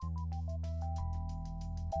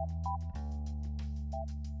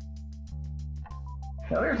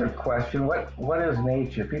Now there's a question, what is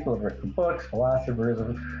nature? People have written books, philosophers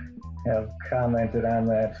have commented on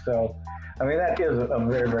that. So, I mean, that is a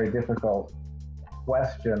very, very difficult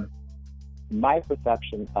question. My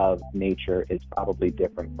perception of nature is probably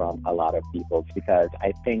different from a lot of people's, because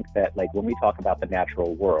I think that, like, when we talk about the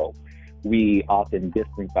natural world, we often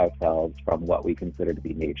distance ourselves from what we consider to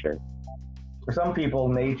be nature. For some people,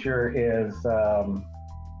 nature is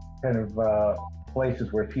kind of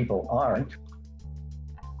places where people aren't.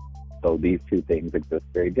 So these two things exist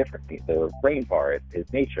very differently. The rainforest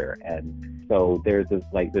is nature, and so there's this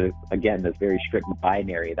very strict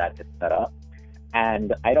binary that is set up.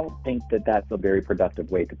 And I don't think that that's a very productive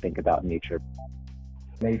way to think about nature.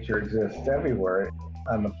 Nature exists everywhere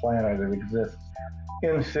on the planet. It exists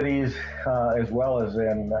in cities as well as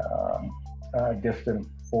in distant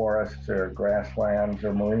forests or grasslands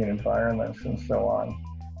or marine environments and so on.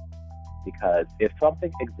 Because if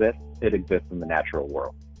something exists, it exists in the natural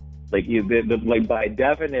world. By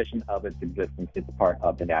definition of its existence, it's a part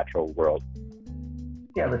of the natural world.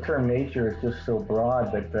 Yeah, the term nature is just so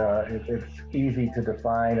broad that it's easy to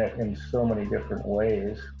define it in so many different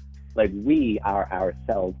ways. Like, we are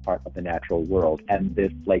ourselves part of the natural world, and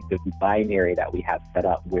this binary that we have set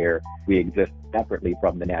up where we exist separately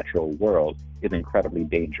from the natural world is incredibly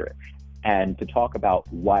dangerous. And to talk about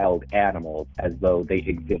wild animals as though they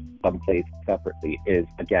exist someplace separately is,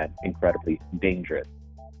 again, incredibly dangerous.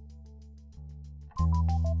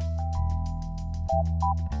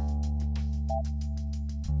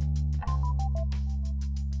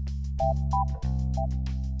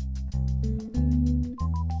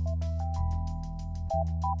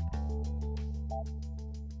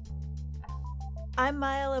 I'm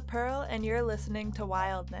Maia Laperle, and you're listening to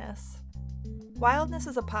Wildness. Wildness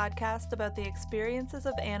is a podcast about the experiences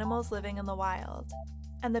of animals living in the wild,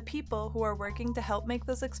 and the people who are working to help make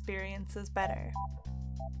those experiences better.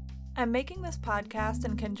 I'm making this podcast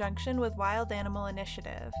in conjunction with Wild Animal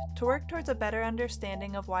Initiative to work towards a better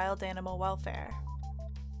understanding of wild animal welfare.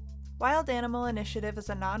 Wild Animal Initiative is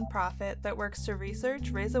a nonprofit that works to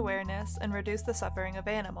research, raise awareness, and reduce the suffering of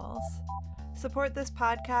animals. Support this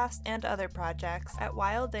podcast and other projects at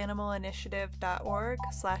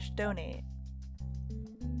wildanimalinitiative.org/donate.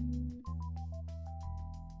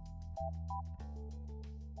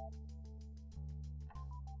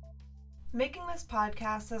 Making this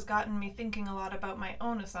podcast has gotten me thinking a lot about my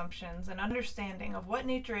own assumptions and understanding of what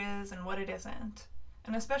nature is and what it isn't,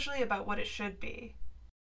 and especially about what it should be.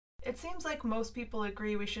 It seems like most people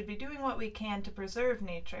agree we should be doing what we can to preserve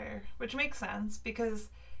nature, which makes sense because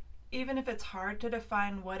even if it's hard to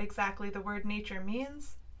define what exactly the word nature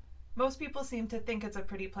means, most people seem to think it's a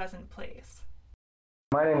pretty pleasant place.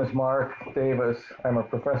 My name is Mark Davis. I'm a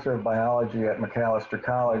professor of biology at McAllister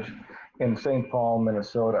College in St. Paul,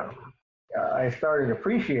 Minnesota. I started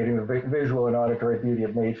appreciating the visual and auditory beauty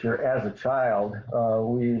of nature as a child.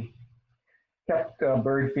 We kept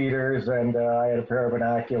bird feeders, and I had a pair of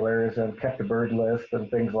binoculars and kept a bird list and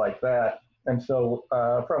things like that. And so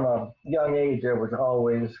from a young age, I was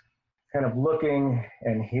always kind of looking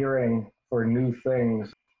and hearing for new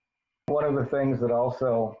things. One of the things that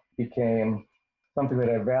also became something that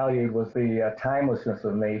I valued was the timelessness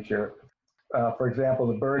of nature. For example,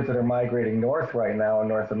 the birds that are migrating north right now in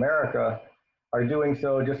North America are doing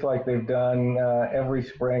so just like they've done every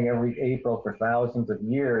spring, every April for thousands of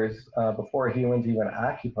years before humans even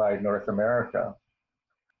occupied North America.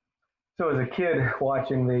 So as a kid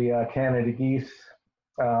watching the Canada geese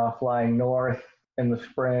flying north in the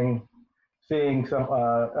spring, seeing some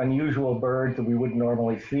unusual birds that we wouldn't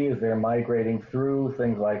normally see as they're migrating through,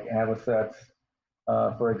 things like avocets,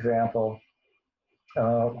 for example,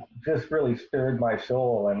 just really stirred my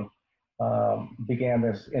soul and began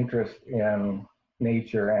this interest in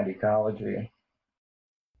nature and ecology.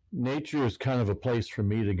 Nature is kind of a place for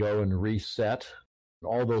me to go and reset.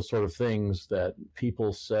 All those sort of things that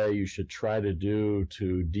people say you should try to do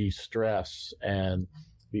to de-stress and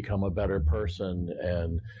become a better person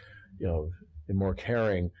and, more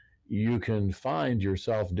caring, you can find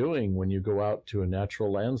yourself doing when you go out to a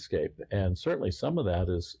natural landscape. And certainly some of that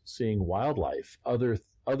is seeing wildlife, other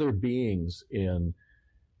beings in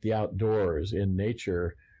the outdoors, in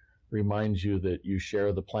nature, reminds you that you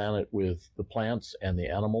share the planet with the plants and the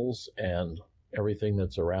animals and everything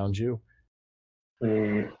that's around you.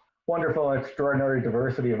 The wonderful and extraordinary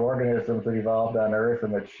diversity of organisms that evolved on Earth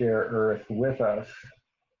and that share Earth with us.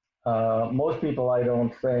 Most people, I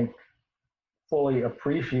don't think, fully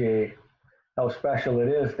appreciate how special it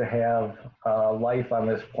is to have life on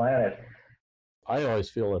this planet. I always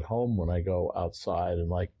feel at home when I go outside, and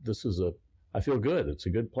this is a I feel good. It's a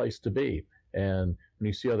good place to be. And when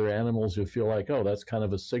you see other animals, you feel like, oh, that's kind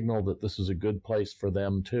of a signal that this is a good place for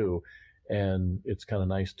them too. And it's kind of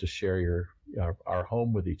nice to share our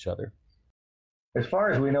home with each other. As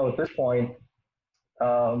far as we know at this point,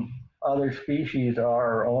 other species are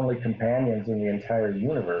our only companions in the entire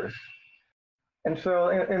universe. And so,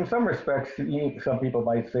 in some respects, some people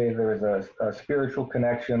might say there's a spiritual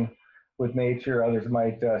connection with nature. Others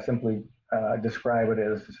might simply describe it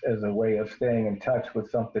as a way of staying in touch with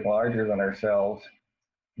something larger than ourselves,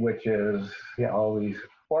 which is all these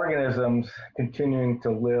organisms continuing to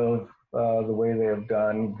live the way they have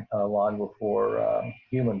done long before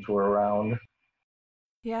humans were around.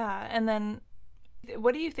 Yeah, and then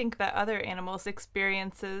what do you think that other animals'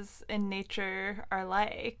 experiences in nature are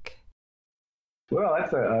like? Well,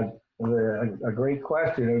 that's a great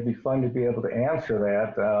question. It would be fun to be able to answer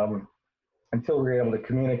that. Until we're able to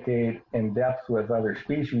communicate in depth with other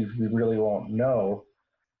species, we really won't know.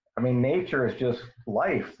 I mean, nature is just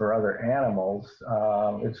life for other animals.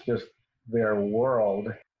 It's just their world.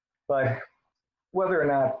 But whether or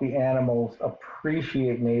not the animals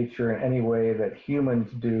appreciate nature in any way that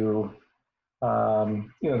humans do, as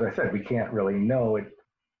I said, we can't really know. It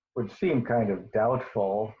would seem kind of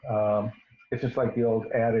doubtful. It's just like the old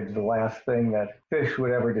adage, the last thing that fish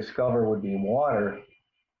would ever discover would be water,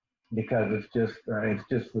 because it's just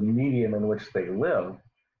the medium in which they live.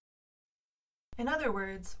 In other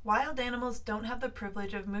words, wild animals don't have the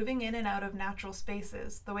privilege of moving in and out of natural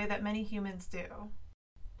spaces the way that many humans do.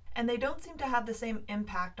 And they don't seem to have the same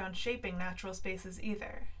impact on shaping natural spaces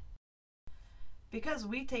either. Because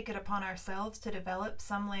we take it upon ourselves to develop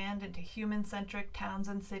some land into human-centric towns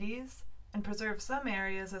and cities, and preserve some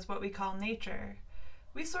areas as what we call nature,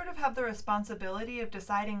 we sort of have the responsibility of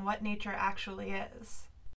deciding what nature actually is.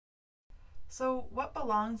 So what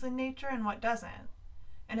belongs in nature and what doesn't?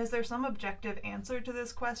 And is there some objective answer to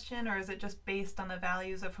this question, or is it just based on the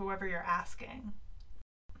values of whoever you're asking?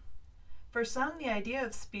 For some, the idea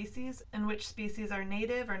of species and which species are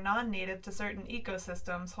native or non-native to certain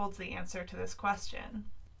ecosystems holds the answer to this question.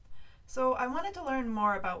 So I wanted to learn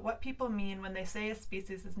more about what people mean when they say a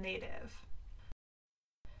species is native.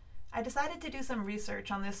 I decided to do some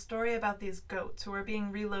research on this story about these goats who are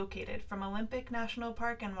being relocated from Olympic National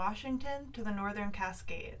Park in Washington to the Northern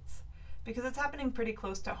Cascades, because it's happening pretty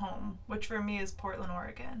close to home, which for me is Portland,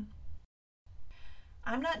 Oregon.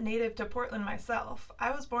 I'm not native to Portland myself.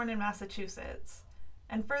 I was born in Massachusetts,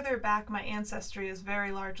 and further back my ancestry is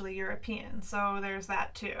very largely European, so there's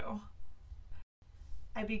that too.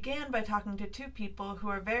 I began by talking to two people who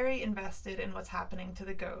are very invested in what's happening to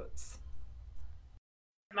the goats.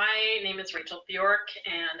 My name is Rachel Bjork,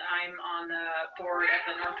 and I'm on the board of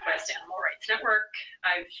the Northwest Animal Rights Network.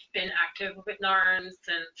 I've been active with NARN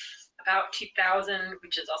since about 2000,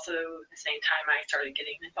 which is also the same time I started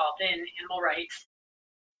getting involved in animal rights.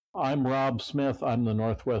 I'm Rob Smith. I'm the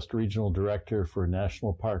Northwest Regional Director for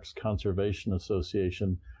National Parks Conservation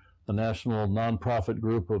Association, a national nonprofit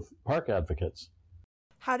group of park advocates.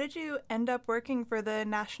 How did you end up working for the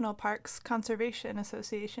National Parks Conservation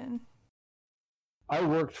Association? I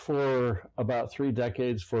worked for about 3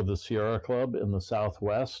 decades for the Sierra Club in the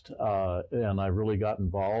Southwest, and I really got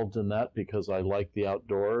involved in that because I like the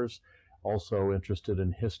outdoors, also interested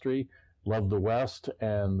in history, loved the West,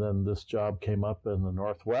 and then this job came up in the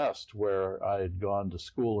Northwest where I had gone to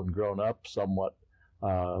school and grown up somewhat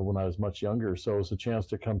when I was much younger. So it was a chance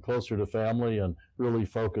to come closer to family and really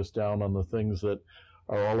focus down on the things that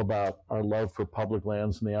are all about our love for public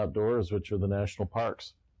lands and the outdoors, which are the national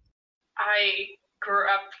parks. I grew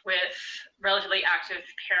up with relatively active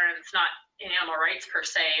parents, not in animal rights per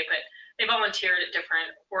se, but they volunteered at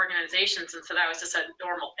different organizations. And so that was just a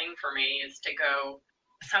normal thing for me, is to go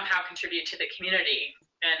somehow contribute to the community.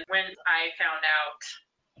 And when I found out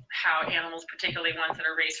how animals, particularly ones that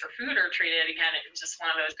are raised for food, are treated, again, it was just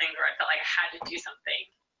one of those things where I felt like I had to do something.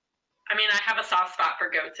 I mean, I have a soft spot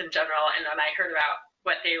for goats in general, and then I heard about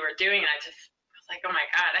what they were doing, and I was like, oh my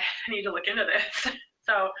God, I need to look into this.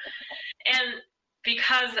 So, and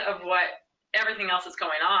because of what everything else is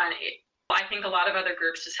going on, I think a lot of other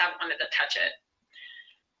groups just haven't wanted to touch it.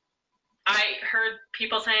 I heard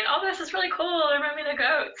people saying, oh, this is really cool. They're moving the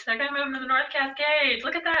goats. They're going to move them to the North Cascades.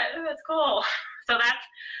 Look at that. Oh, that's cool. So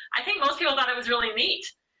I think most people thought it was really neat.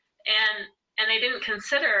 And they didn't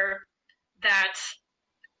consider that,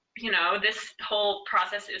 this whole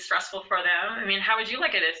process is stressful for them. I mean, how would you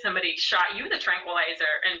like it if somebody shot you with a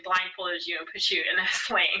tranquilizer and blindfolded you and put you in a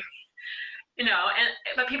sling?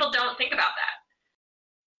 But people don't think about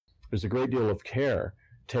that. There's a great deal of care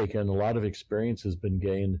taken. A lot of experience has been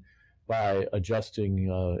gained by adjusting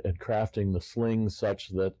and crafting the slings such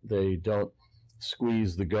that they don't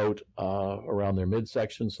squeeze the goat around their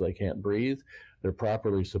midsection so they can't breathe. They're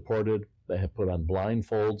properly supported. They have put on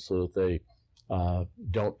blindfolds so that they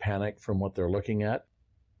don't panic from what they're looking at.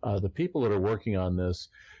 The people that are working on this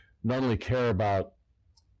not only care about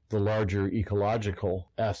the larger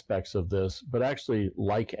ecological aspects of this, but actually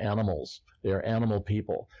like animals. They're animal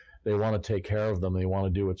people. They want to take care of them. They want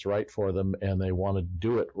to do what's right for them, and they want to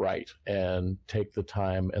do it right and take the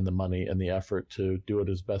time and the money and the effort to do it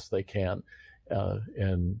as best they can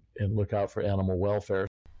and look out for animal welfare.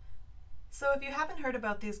 So if you haven't heard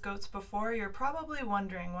about these goats before, you're probably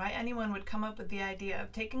wondering why anyone would come up with the idea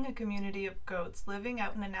of taking a community of goats living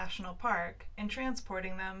out in a national park and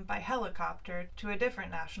transporting them by helicopter to a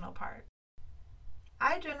different national park.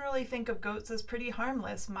 I generally think of goats as pretty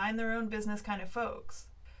harmless, mind their own business kind of folks.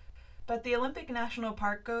 But the Olympic National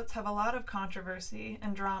Park goats have a lot of controversy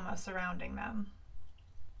and drama surrounding them.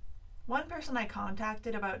 One person I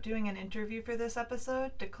contacted about doing an interview for this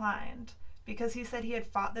episode declined, because he said he had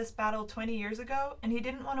fought this battle 20 years ago and he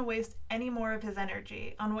didn't want to waste any more of his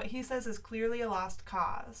energy on what he says is clearly a lost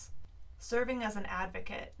cause, serving as an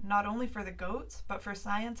advocate not only for the goats but for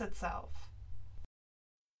science itself.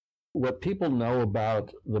 What people know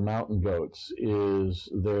about the mountain goats is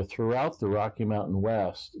they're throughout the Rocky Mountain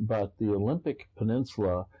West, but the Olympic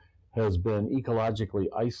Peninsula has been ecologically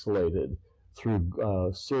isolated through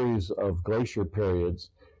a series of glacier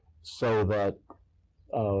periods so that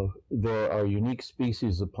there are unique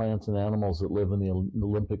species of plants and animals that live in the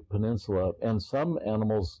Olympic Peninsula, and some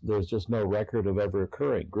animals there's just no record of ever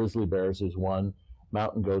occurring. Grizzly bears is one,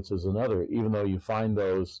 mountain goats is another, even though you find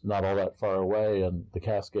those not all that far away in the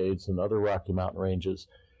Cascades and other Rocky Mountain ranges.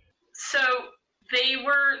 So they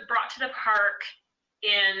were brought to the park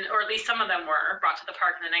or at least some of them were brought to the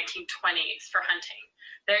park in the 1920s for hunting.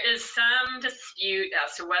 There is some dispute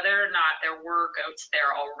as to whether or not there were goats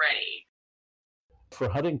there already. For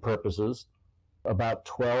hunting purposes, about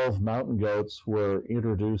 12 mountain goats were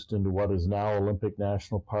introduced into what is now Olympic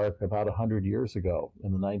National Park about 100 years ago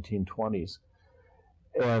in the 1920s.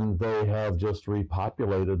 And they have just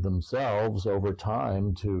repopulated themselves over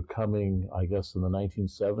time to coming, I guess, in the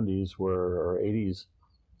 1970s or 80s,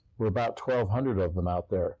 were about 1,200 of them out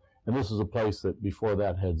there. And this is a place that before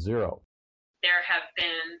that had zero. There have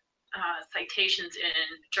been citations in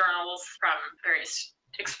journals from various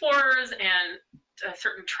explorers, and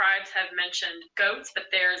certain tribes have mentioned goats, but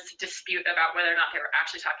there's a dispute about whether or not they were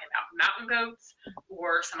actually talking about mountain goats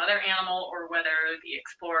or some other animal, or whether the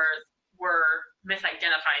explorers were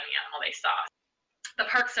misidentifying the animal they saw. The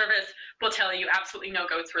Park Service will tell you absolutely no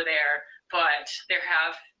goats were there, but there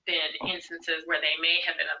have been instances where they may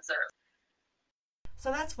have been observed.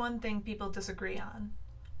 So that's one thing people disagree on,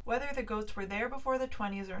 whether the goats were there before the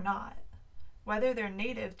 20s or not, whether they're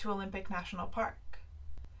native to Olympic National Park.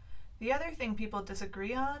 The other thing people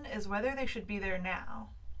disagree on is whether they should be there now.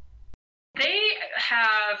 They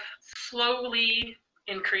have slowly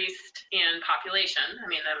increased in population. I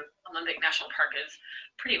mean, the Olympic National Park is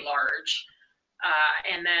pretty large.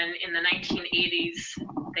 And then in the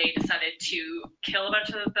 1980s, they decided to kill a bunch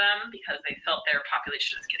of them because they felt their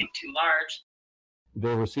population was getting too large.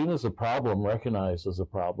 They were seen as a problem, recognized as a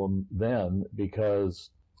problem then, because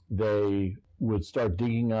they would start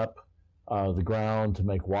digging up the ground to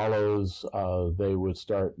make wallows. They would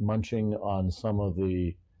start munching on some of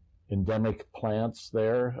the endemic plants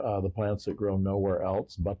there, the plants that grow nowhere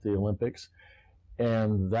else but the Olympics.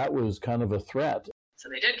 And that was kind of a threat. So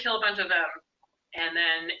they did kill a bunch of them. And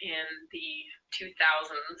then in the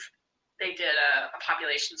 2000s, they did a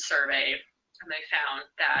population survey, and they found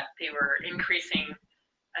that they were increasing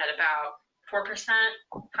at about 4%,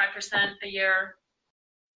 5% a year.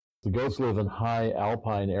 The goats live in high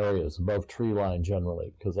alpine areas above tree line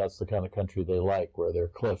generally, because that's the kind of country they like, where there are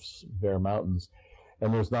cliffs, bare mountains.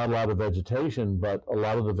 And there's not a lot of vegetation, but a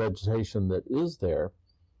lot of the vegetation that is there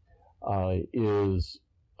is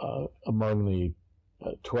among the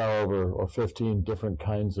 12 or 15 different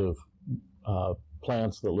kinds of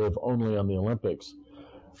plants that live only on the Olympics.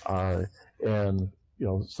 And, you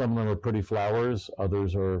know, some of them are pretty flowers,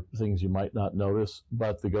 others are things you might not notice,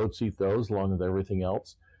 but the goats eat those along with everything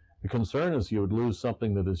else. The concern is you would lose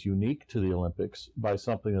something that is unique to the Olympics by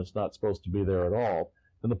something that's not supposed to be there at all.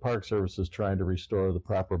 And the Park Service is trying to restore the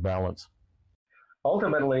proper balance.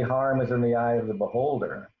 Ultimately, harm is in the eye of the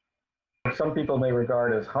beholder. Some people may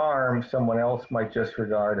regard as harm, someone else might just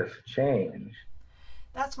regard as change.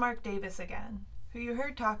 That's Mark Davis again, who you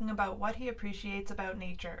heard talking about what he appreciates about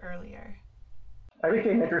nature earlier. I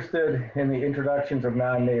became interested in the introductions of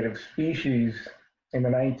non-native species in the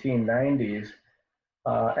 1990s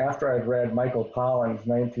after I'd read Michael Pollan's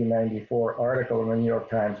 1994 article in the New York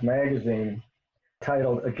Times Magazine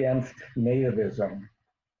titled Against Nativism,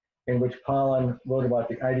 in which Pollan wrote about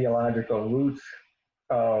the ideological roots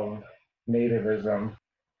of nativism.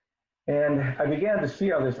 And I began to see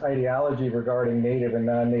how this ideology regarding native and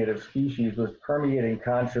non-native species was permeating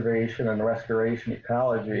conservation and restoration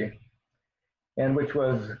ecology, and which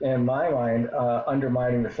was, in my mind,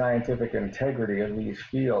 undermining the scientific integrity of these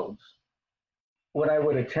fields. When I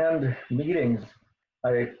would attend meetings,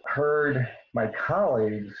 I heard my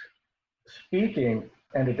colleagues speaking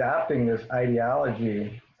and adopting this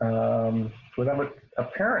ideology without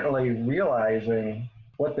apparently realizing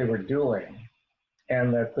what they were doing,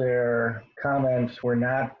 and that their comments were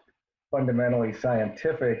not fundamentally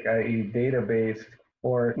scientific, i.e. data-based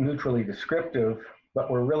or neutrally descriptive, but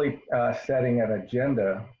were really setting an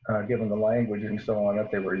agenda, given the language and so on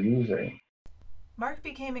that they were using. Mark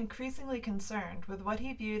became increasingly concerned with what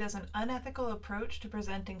he viewed as an unethical approach to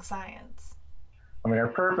presenting science. I mean, our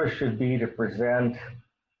purpose should be to present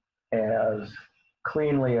as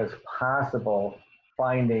cleanly as possible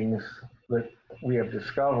findings that we have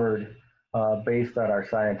discovered based on our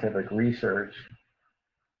scientific research.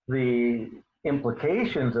 The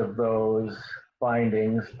implications of those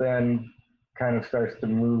findings then kind of starts to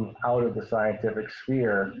move out of the scientific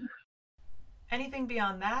sphere. Anything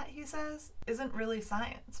beyond that, he says, isn't really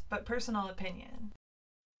science, but personal opinion.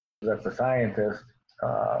 That's a scientist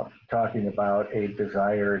talking about a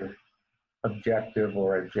desired objective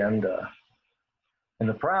or agenda. And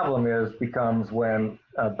the problem becomes when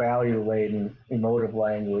value-laden emotive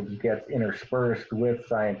language gets interspersed with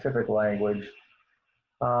scientific language.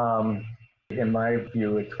 In my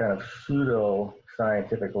view, it's kind of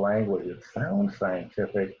pseudo-scientific language. It sounds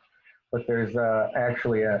scientific, but there's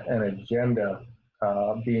actually an agenda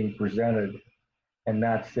being presented, and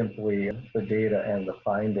not simply the data and the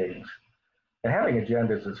findings. And having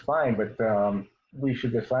agendas is fine, but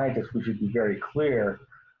the scientists, we should be very clear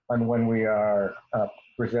on when we are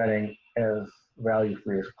presenting as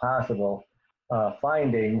value-free as possible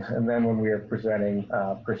findings, and then when we are presenting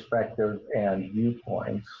perspective and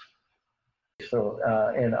viewpoints. So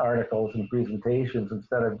in articles and presentations,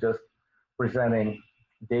 instead of just presenting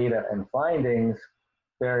data and findings,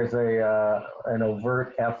 there's an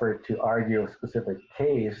overt effort to argue a specific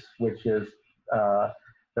case, which is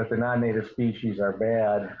that the non-native species are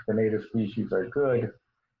bad, the native species are good,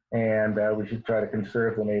 and we should try to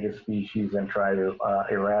conserve the native species and try to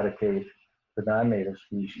eradicate the non-native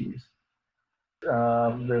species.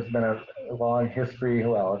 There's been a long history,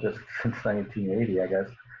 well, just since 1980, I guess,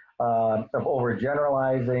 of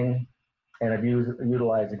overgeneralizing and of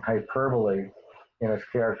utilizing hyperbole in its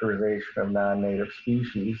characterization of non-native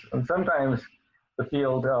species. And sometimes the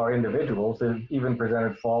field or individuals have even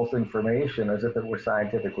presented false information as if it were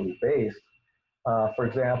scientifically based. For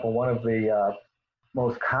example, one of the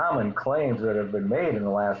most common claims that have been made in the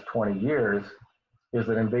last 20 years is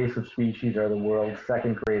that invasive species are the world's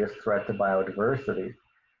second greatest threat to biodiversity.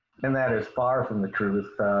 And that is far from the truth.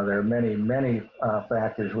 There are many, many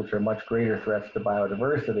factors which are much greater threats to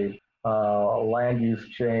biodiversity. Land use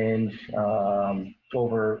change,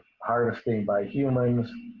 over harvesting by humans,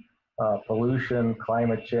 pollution,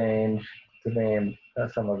 climate change, to name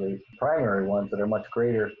some of the primary ones that are much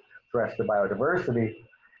greater threats to biodiversity.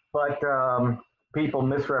 But people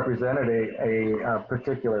misrepresented a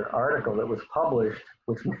particular article that was published,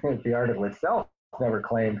 which the article itself never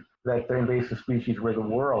claimed that the invasive species were the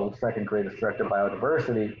world's second greatest threat to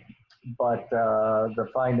biodiversity, but the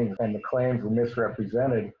findings and the claims were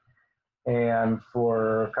misrepresented. And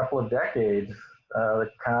for a couple of decades, the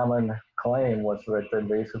common claim was that the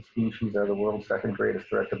invasive species are the world's second greatest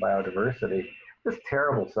threat to biodiversity. Just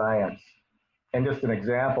terrible science. And just an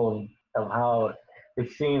example of how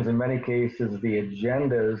it seems in many cases the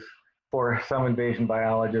agendas for some invasion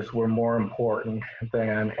biologists were more important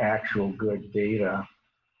than actual good data.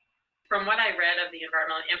 From what I read of the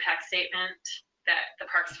environmental impact statement that the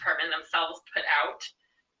Parks Department themselves put out,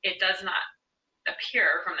 it does not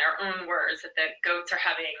appear from their own words that the goats are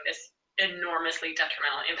having this enormously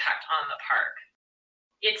detrimental impact on the park.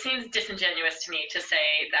 It seems disingenuous to me to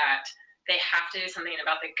say that they have to do something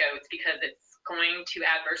about the goats because it's going to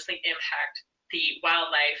adversely impact the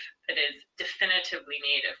wildlife that is definitively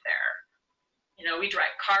native there. You know, we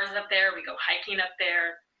drive cars up there, we go hiking up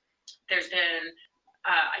there. There's been,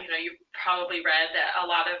 you've probably read that a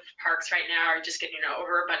lot of parks right now are just getting an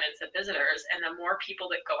overabundance of visitors, and the more people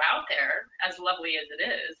that go out there, as lovely as it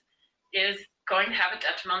is going to have a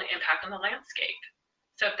detrimental impact on the landscape.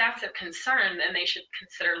 So if that's a concern, then they should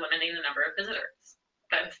consider limiting the number of visitors.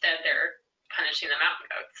 But instead, they're punishing the mountain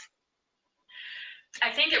goats.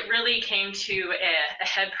 I think it really came to a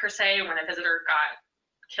head per se when a visitor got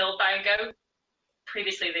killed by a goat.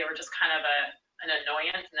 Previously, they were just kind of an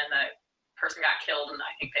annoyance, and then the person got killed, and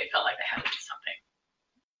I think they felt like they had to do something.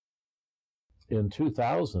 In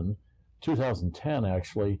 2010,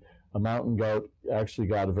 actually, a mountain goat actually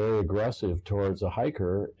got very aggressive towards a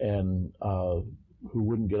hiker and who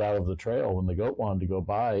wouldn't get out of the trail when the goat wanted to go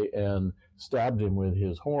by, and stabbed him with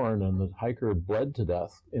his horn, and the hiker bled to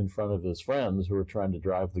death in front of his friends who were trying to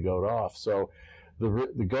drive the goat off. So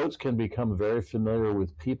the goats can become very familiar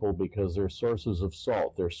with people because they're sources of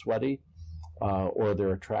salt. They're sweaty, or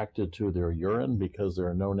they're attracted to their urine because there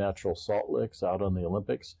are no natural salt licks out on the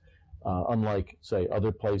Olympics. Unlike, say,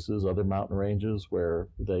 other places, other mountain ranges where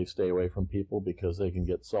they stay away from people because they can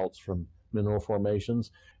get salts from mineral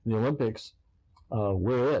formations. In the Olympics,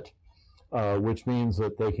 we're it, which means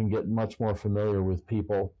that they can get much more familiar with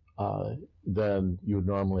people than you would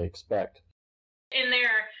normally expect. In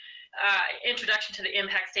their introduction to the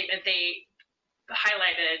impact statement, they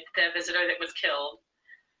highlighted the visitor that was killed.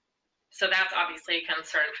 So that's obviously a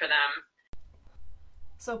concern for them.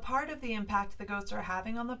 So part of the impact the goats are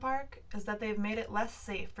having on the park is that they've made it less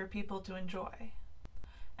safe for people to enjoy.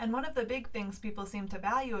 And one of the big things people seem to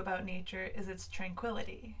value about nature is its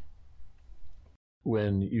tranquility.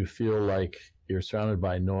 When you feel like you're surrounded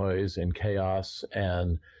by noise and chaos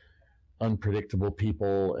and unpredictable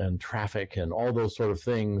people and traffic and all those sort of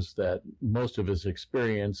things that most of us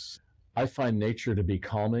experience, I find nature to be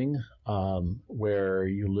calming, where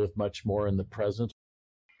you live much more in the present.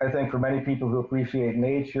 I think for many people who appreciate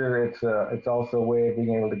nature, it's also a way of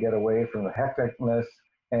being able to get away from the hecticness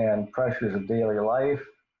and pressures of daily life.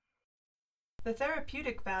 The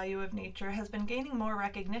therapeutic value of nature has been gaining more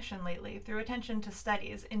recognition lately through attention to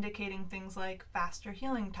studies indicating things like faster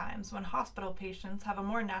healing times when hospital patients have a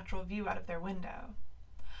more natural view out of their window,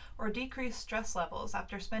 or decreased stress levels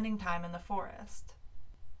after spending time in the forest.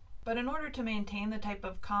 But in order to maintain the type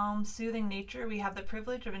of calm, soothing nature we have the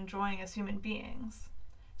privilege of enjoying as human beings,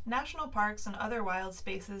 national parks and other wild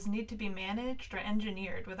spaces need to be managed or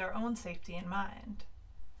engineered with our own safety in mind.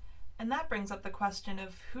 And that brings up the question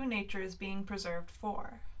of who nature is being preserved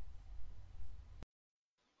for.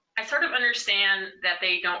 I sort of understand that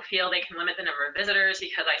they don't feel they can limit the number of visitors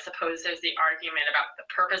because I suppose there's the argument about the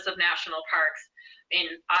purpose of national parks. I mean,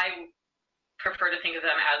 I prefer to think of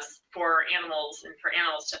them as for animals and for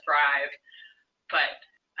animals to thrive, but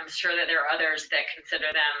I'm sure that there are others that consider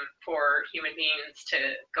them for human beings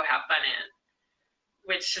to go have fun in,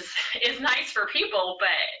 which is nice for people, but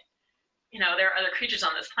there are other creatures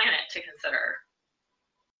on this planet to consider.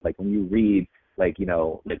 Like when you read, like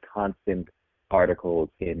constant articles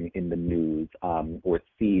in the news, or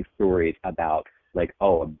see stories about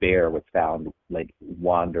a bear was found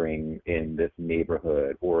wandering in this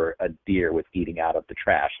neighborhood, or a deer was eating out of the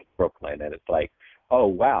trash in Brooklyn, and it's like, oh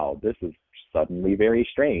wow, this is suddenly very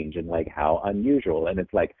strange and how unusual. And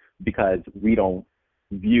it's because we don't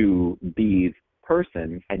view these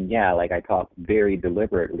persons, and I talk very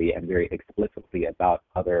deliberately and very explicitly about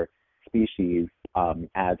other species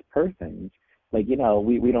as persons,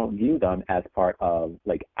 we don't view them as part of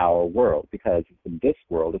our world, because this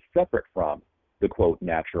world is separate from the quote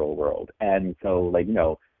natural world. And so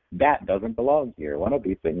that doesn't belong here. One of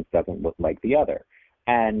these things doesn't look like the other.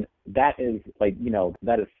 And that is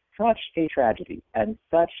that is such a tragedy and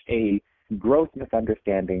such a gross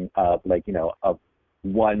misunderstanding of of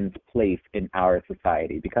one's place in our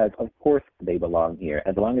society, because of course they belong here.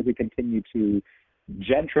 As long as we continue to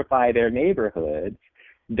gentrify their neighborhoods,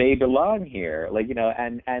 they belong here.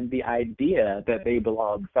 And the idea that they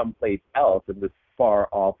belong someplace else in this far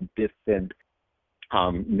off, distant,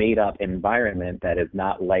 made up environment that is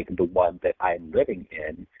not like the one that I'm living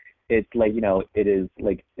in, it's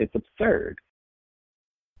it's absurd.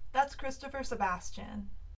 That's Christopher Sebastian.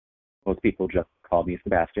 Most people just call me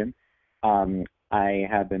Sebastian. I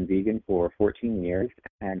have been vegan for 14 years,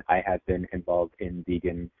 and I have been involved in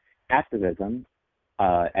vegan activism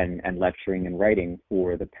and lecturing and writing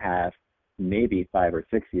for the past maybe 5 or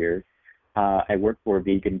 6 years. I work for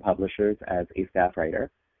vegan publishers as a staff writer.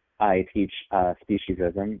 I teach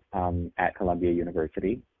speciesism at Columbia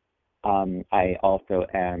University. I also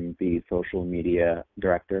am the social media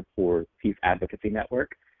director for Peace Advocacy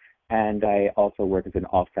Network, and I also work as an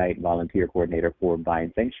off-site volunteer coordinator for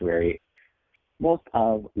Vine Sanctuary. Most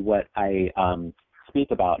of what I speak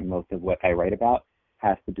about and most of what I write about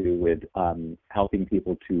has to do with helping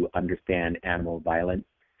people to understand animal violence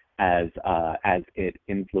as it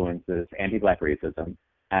influences anti-Black racism,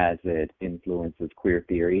 as it influences queer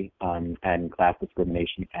theory and class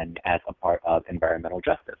discrimination, and as a part of environmental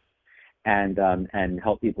justice. and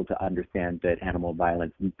help people to understand that animal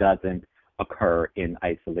violence doesn't occur in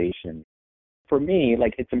isolation. For me,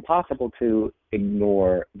 like, it's impossible to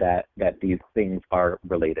ignore that these things are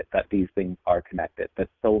related, that these things are connected, that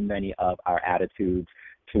so many of our attitudes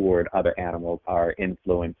toward other animals are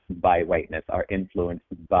influenced by whiteness, are influenced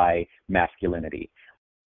by masculinity.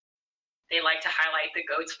 They like to highlight the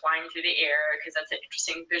goats flying through the air because that's an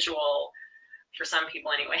interesting visual, for some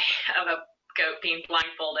people anyway, of a goat being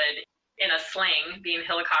blindfolded in a sling being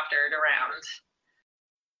helicoptered around.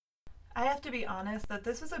 I have to be honest that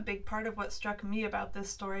this was a big part of what struck me about this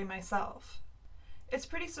story myself. It's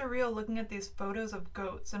pretty surreal looking at these photos of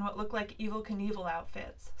goats in what look like Evel Knievel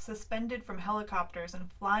outfits, suspended from helicopters and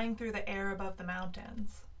flying through the air above the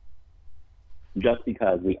mountains. Just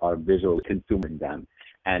because we are visually consuming them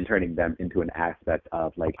and turning them into an aspect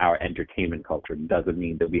of like our entertainment culture doesn't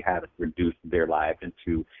mean that we haven't reduced their lives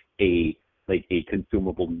into a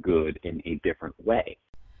consumable good in a different way.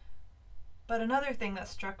 But another thing that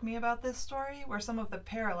struck me about this story were some of the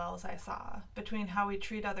parallels I saw between how we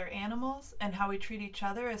treat other animals and how we treat each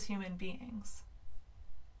other as human beings.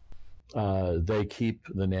 They keep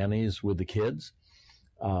the nannies with the kids,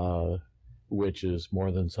 which is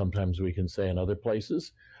more than sometimes we can say in other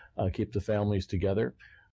places. Keep the families together.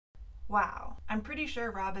 Wow, I'm pretty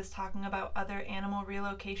sure Rob is talking about other animal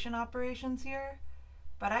relocation operations here,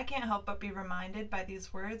 but I can't help but be reminded by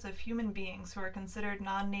these words of human beings who are considered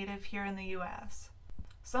non-native here in the U.S.,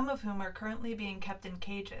 some of whom are currently being kept in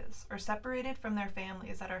cages or separated from their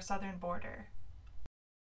families at our southern border.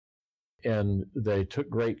 And they took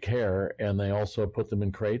great care, and they also put them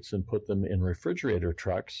in crates and put them in refrigerator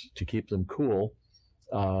trucks to keep them cool,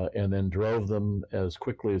 and then drove them as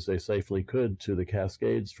quickly as they safely could to the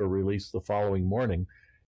Cascades for release the following morning.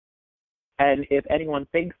 And if anyone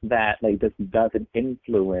thinks that like this doesn't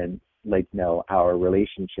influence our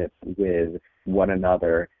relationships with one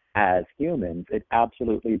another as humans, it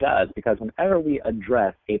absolutely does. Because whenever we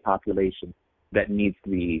address a population that needs to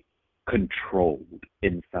be controlled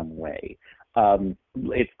in some way,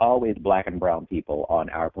 it's always Black and brown people on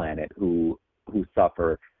our planet who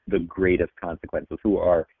suffer the greatest consequences, who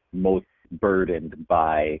are most burdened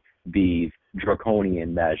by these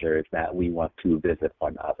draconian measures that we want to visit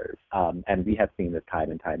on others. And we have seen this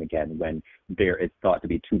time and time again when there is thought to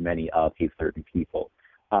be too many of a certain people.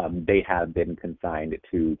 They have been consigned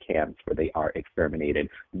to camps where they are exterminated.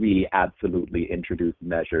 We absolutely introduced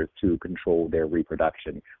measures to control their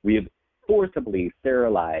reproduction. We have forcibly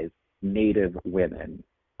sterilized Native women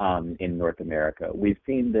in North America. We've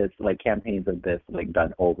seen this, campaigns of this,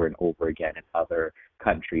 done over and over again in other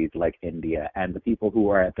countries like India. And the people who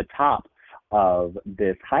are at the top of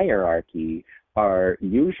this hierarchy are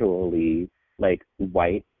usually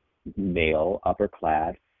white, male, upper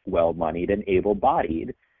class, well-moneyed, and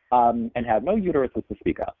able-bodied, and have no uteruses to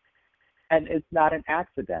speak of. And it's not an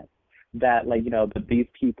accident that, that these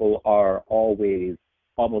people are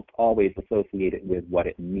almost always associated with what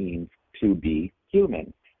it means to be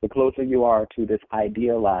human. The closer you are to this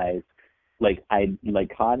idealized,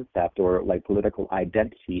 concept or political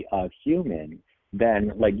identity of human,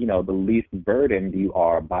 then the least burdened you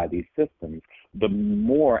are by these systems. The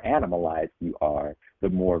more animalized you are, the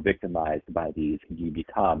more victimized by these you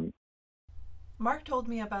become. Mark told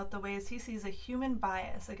me about the ways he sees a human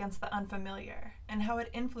bias against the unfamiliar and how it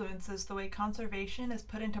influences the way conservation is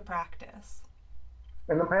put into practice.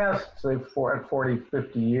 In the past, say, 40,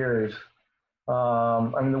 50 years,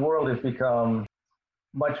 the world has become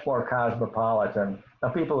much more cosmopolitan. Now,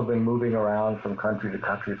 people have been moving around from country to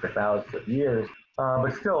country for thousands of years,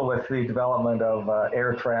 but still with the development of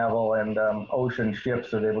air travel and ocean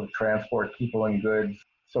ships are able to transport people and goods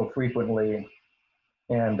so frequently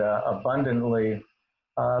and abundantly,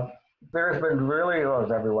 there's been really,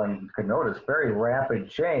 as everyone could notice, very rapid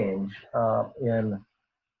change in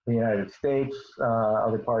the United States,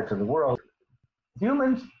 other parts of the world.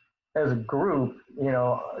 Humans as a group,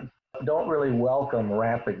 don't really welcome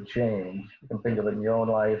rapid change. You can think of it in your own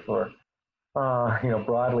life or,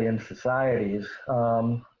 broadly in societies.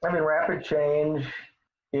 Rapid change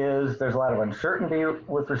there's a lot of uncertainty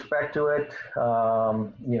with respect to it.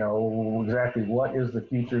 Exactly what is the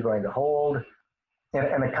future going to hold?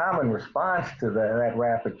 And a common response to that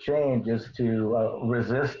rapid change is to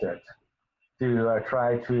resist it, to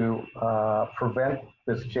try to prevent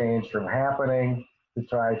this change from happening, to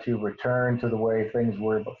try to return to the way things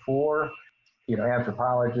were before.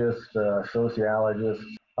 Anthropologists, sociologists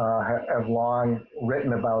have long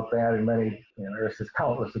written about that, and many, there's just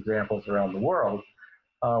countless examples around the world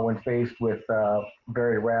when faced with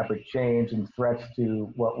very rapid change and threats to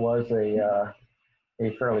what was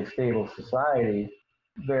a fairly stable society.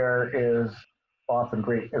 There is often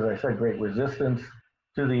great, as I said, great resistance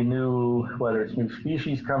to the new, whether it's new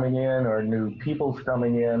species coming in or new peoples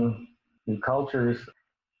coming in, new cultures,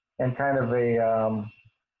 and kind of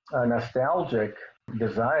a nostalgic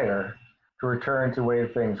desire to return to the way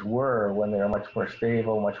things were when they were much more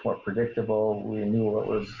stable, much more predictable. We knew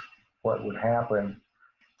what would happen.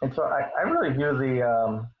 And so I really view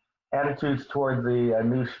the attitudes toward the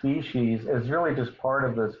new species as really just part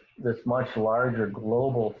of this much larger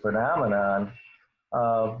global phenomenon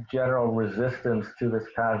of general resistance to this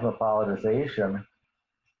cosmopolitization.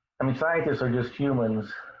 I mean, scientists are just humans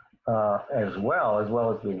as well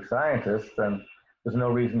as being scientists, and there's no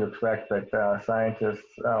reason to expect that scientists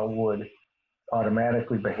would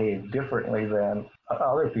automatically behave differently than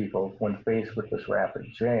other people when faced with this rapid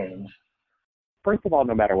change. First of all,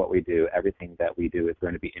 no matter what we do, everything that we do is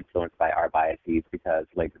going to be influenced by our biases because,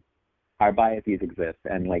 like, our biases exist.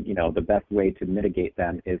 And, like, the best way to mitigate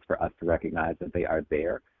them is for us to recognize that they are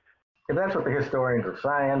there. And that's what the historians of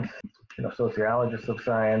science, sociologists of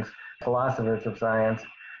science, philosophers of science,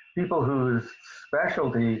 people whose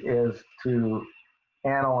specialty is to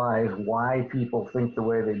analyze why people think the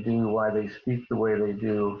way they do, why they speak the way they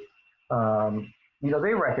do.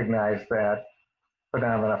 They recognize that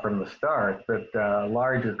phenomena from the start, that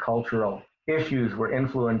larger cultural issues were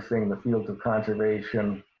influencing the fields of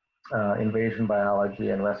conservation, invasion biology,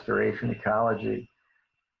 and restoration ecology.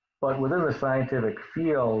 But within the scientific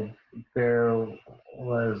field, there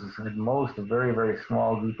was at most a very, very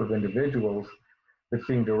small group of individuals that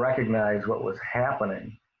seemed to recognize what was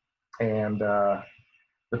happening. And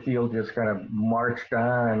the field just kind of marched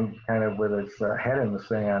on, kind of with its head in the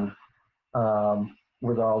sand,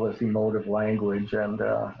 with all this emotive language and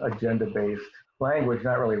agenda-based language,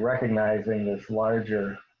 not really recognizing this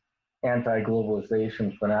larger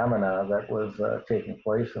anti-globalization phenomena that was taking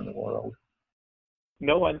place in the world.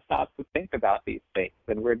 No one stops to think about these things,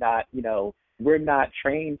 and we're not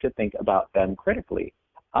trained to think about them critically.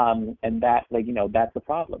 And that, that's the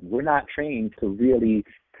problem. We're not trained to really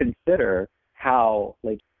consider how,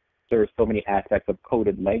 there's so many aspects of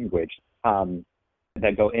coded language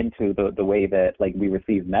that go into the way that, we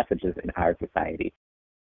receive messages in our society.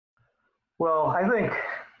 Well, I think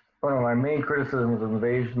one of my main criticisms of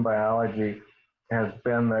invasion biology has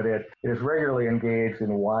been that it is regularly engaged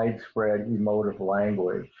in widespread emotive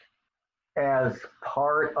language as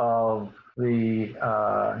part of the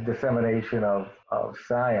dissemination of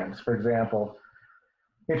science. For example,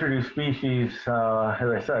 introduced species, as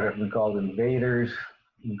I said, have been called invaders,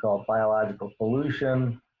 been called biological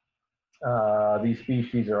pollution. These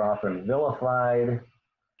species are often vilified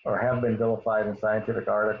or have been vilified in scientific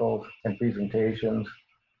articles and presentations.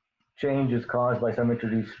 Changes caused by some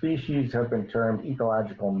introduced species have been termed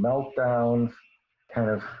ecological meltdowns, kind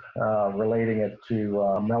of relating it to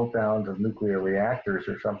meltdowns of nuclear reactors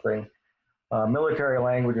or something. Military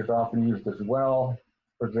language is often used as well,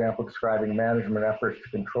 for example, describing management efforts to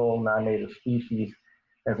control non-native species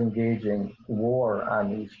as engaging war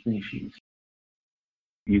on these species.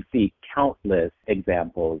 You see countless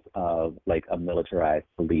examples of a militarized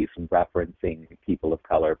police referencing people of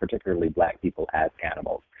color, particularly Black people, as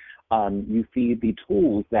animals. You see the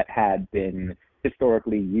tools that had been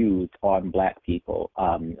historically used on Black people,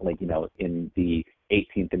 in the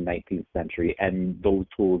 18th and 19th century, and those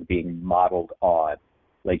tools being modeled on,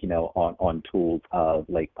 on tools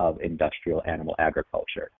of industrial animal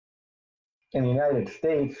agriculture. In the United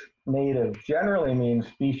States, native generally means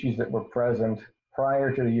species that were present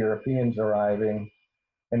prior to the Europeans arriving,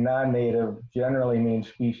 and non-native generally means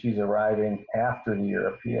species arriving after the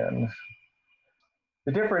Europeans.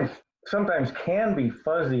 The difference sometimes can be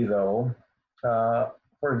fuzzy, though.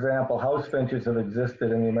 For example, house finches have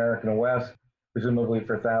existed in the American West, presumably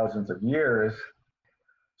for thousands of years.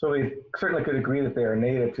 So we certainly could agree that they are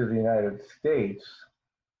native to the United States,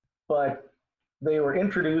 but they were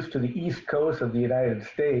introduced to the East Coast of the United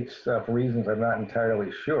States for reasons I'm not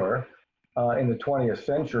entirely sure in the 20th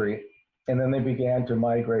century, and then they began to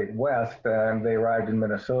migrate west, and they arrived in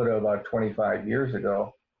Minnesota about 25 years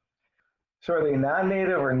ago. So are they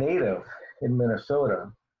non-native or native in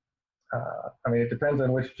Minnesota? It depends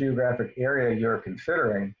on which geographic area you're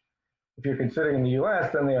considering. If you're considering the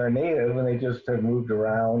US, then they are native and they just have moved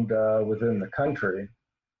around within the country.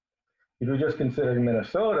 If you're just considering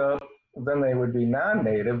Minnesota, then they would be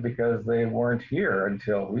non-native because they weren't here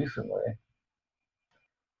until recently.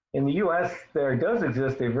 In the US, there does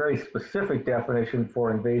exist a very specific definition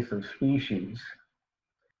for invasive species,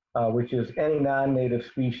 which is any non-native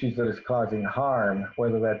species that is causing harm,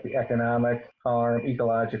 whether that be economic harm,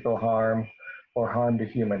 ecological harm, or harm to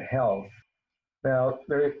human health. Now,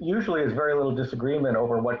 there usually is very little disagreement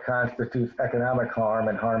over what constitutes economic harm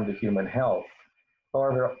and harm to human health.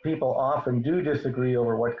 However, people often do disagree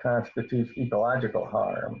over what constitutes ecological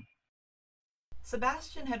harm.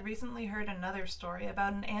 Sebastian had recently heard another story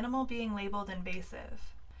about an animal being labeled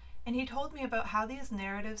invasive, and he told me about how these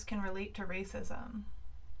narratives can relate to racism.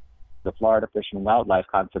 The Florida Fish and Wildlife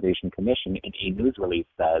Conservation Commission in a news release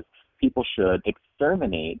says people should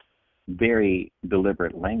exterminate very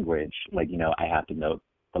deliberate language, like, I have to note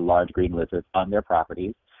the large green lizards on their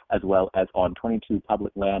properties, as well as on 22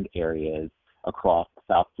 public land areas across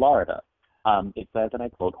South Florida. It says, and I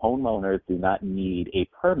quote, homeowners do not need a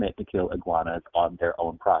permit to kill iguanas on their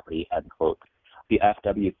own property, end quote. The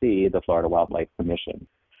FWC, the Florida Wildlife Commission,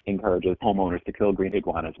 encourages homeowners to kill green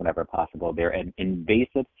iguanas whenever possible. They're an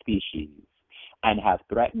invasive species and have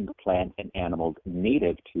threatened plants and animals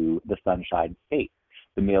native to the Sunshine State.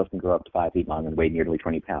 The males can grow up to 5 feet long and weigh nearly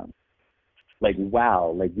 20 pounds. Like,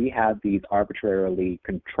 wow, like we have these arbitrarily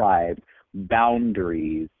contrived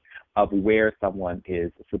boundaries of where someone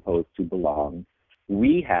is supposed to belong.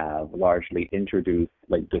 We have largely introduced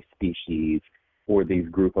like the species or these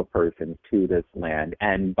group of persons to this land,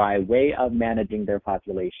 and by way of managing their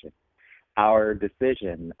population, our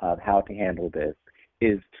decision of how to handle this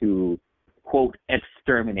is to, quote,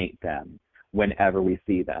 exterminate them whenever we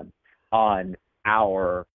see them on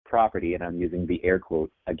our property, and I'm using the air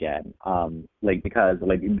quotes again, because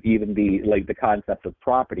even the concept of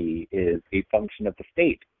property is a function of the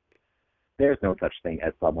state. There's no such thing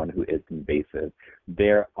as someone who is invasive.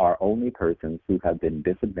 There are only persons who have been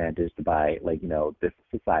disadvantaged by, this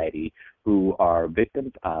society, who are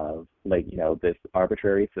victims of, this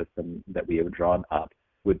arbitrary system that we have drawn up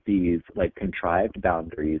with these, contrived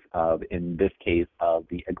boundaries of, in this case, of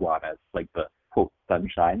the iguanas, the, quote,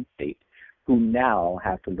 Sunshine State, who now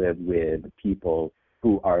have to live with people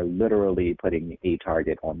who are literally putting a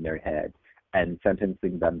target on their head and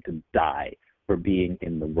sentencing them to die for being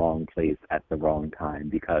in the wrong place at the wrong time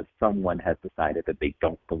because someone has decided that they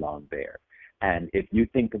don't belong there. And if you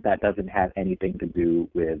think that that doesn't have anything to do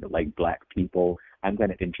with Black people, I'm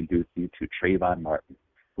going to introduce you to Trayvon Martin,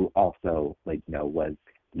 who also was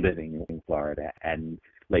living in Florida and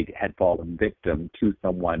had fallen victim to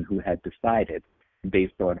someone who had decided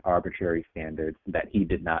based on arbitrary standards that he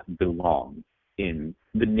did not belong in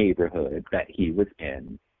the neighborhood that he was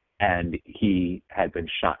in. And he had been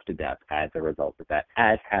shot to death as a result of that,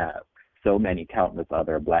 as have so many countless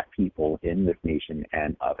other Black people in this nation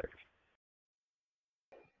and others.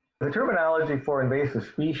 The terminology for invasive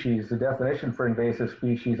species, the definition for invasive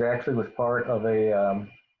species actually was part of a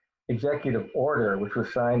executive order which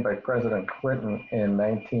was signed by President Clinton in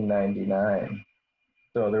 1999.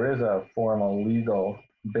 So there is a formal legal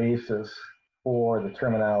basis for the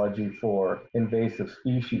terminology for invasive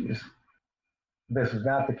species. This is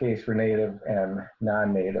not the case for native and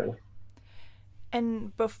non-native.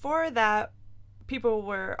 And before that, people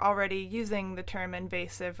were already using the term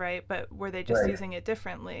invasive, right? But were they just using it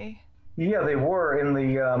differently? Yeah, they were. In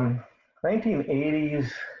the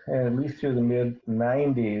 1980s and at least through the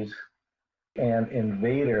mid-90s, an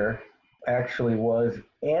invader actually was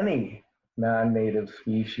any non-native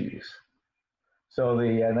species. So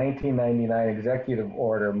the 1999 executive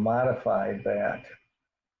order modified that.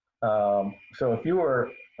 So if you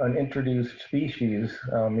were an introduced species,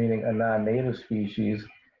 meaning a non-native species,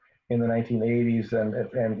 in the 1980s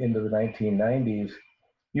and into the 1990s,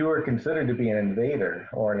 you were considered to be an invader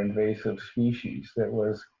or an invasive species. That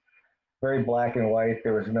was very black and white.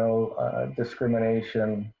 There was no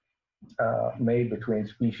discrimination made between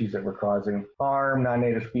species that were causing harm,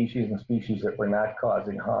 non-native species, and species that were not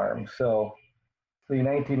causing harm. So the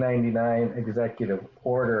 1999 executive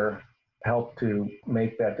order helped to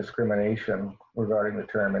make that discrimination regarding the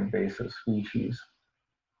term invasive species.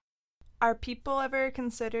 Are people ever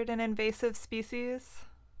considered an invasive species?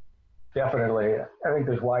 Definitely. I think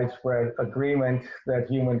there's widespread agreement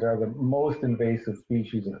that humans are the most invasive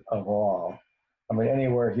species of all. I mean,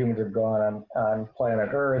 anywhere humans have gone on planet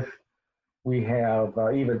Earth, we have,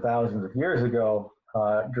 even thousands of years ago,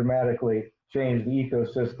 dramatically changed the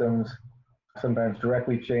ecosystems, sometimes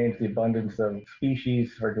directly changed the abundance of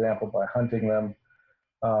species, for example, by hunting them,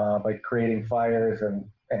 by creating fires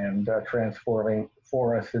and transforming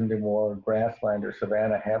forests into more grassland or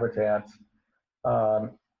savanna habitats.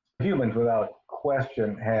 Humans, without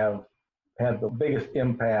question, have had the biggest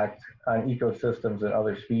impact on ecosystems and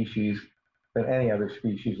other species than any other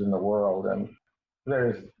species in the world. And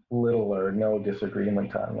there's little or no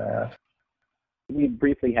disagreement on that. We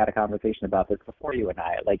briefly had a conversation about this before, you and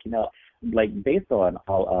I, based on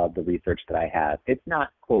all of the research that I have, it's not,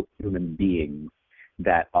 quote, human beings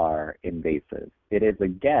that are invasive. It is,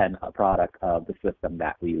 again, a product of the system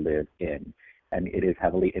that we live in, and it is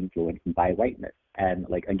heavily influenced by whiteness. And,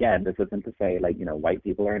 like, again, this isn't to say, like, white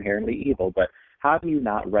people are inherently evil, but how do you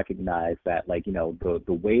not recognize that, like,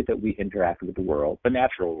 the way that we interact with the world, the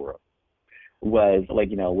natural world, was, like,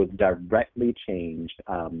 was directly changed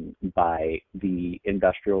by the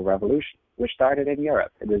Industrial Revolution, which started in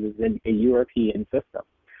Europe. This is a European system.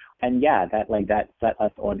 And yeah, that set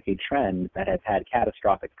us on a trend that has had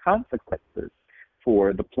catastrophic consequences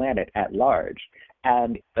for the planet at large.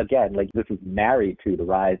 And again, like, this is married to the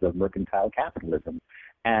rise of mercantile capitalism.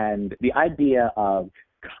 And the idea of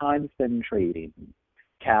concentrating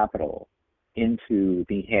capital into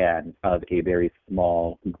the hands of a very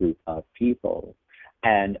small group of people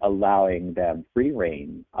and allowing them free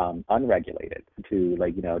reign, unregulated, to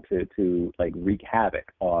wreak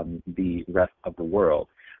havoc on the rest of the world.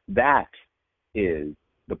 That is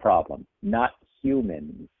the problem, not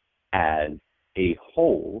humans as a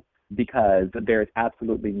whole, because there's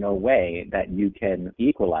absolutely no way that you can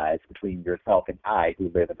equalize between yourself and I,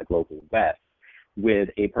 who live in the global West, with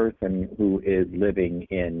a person who is living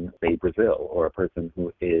in, say, Brazil, or a person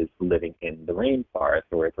who is living in the rainforest,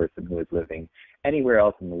 or a person who is living anywhere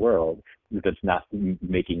else in the world that's not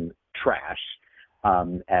making trash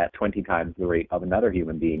at 20 times the rate of another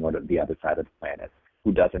human being on the other side of the planet,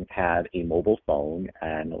 who doesn't have a mobile phone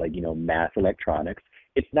and, mass electronics.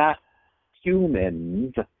 It's not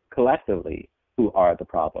humans collectively who are the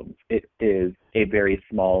problems. It is a very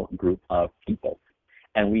small group of people.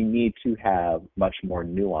 And we need to have much more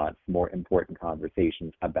nuanced, more important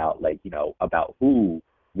conversations about, about who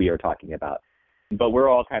we are talking about. But we're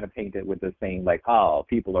all kind of painted with the same,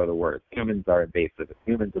 people are the worst. Humans are invasive.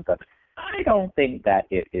 Humans are the... I don't think that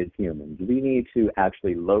it is humans. We need to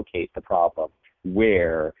actually locate the problem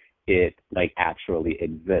where it, actually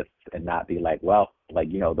exists, and not be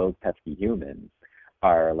those pesky humans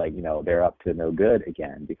are, they're up to no good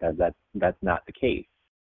again, because that's not the case.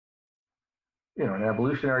 In an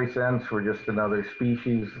evolutionary sense, we're just another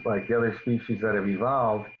species like the other species that have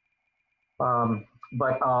evolved.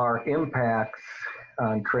 But our impacts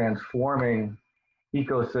on transforming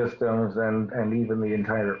ecosystems and even the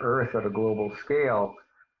entire Earth at a global scale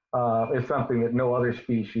is something that no other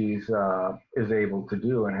species is able to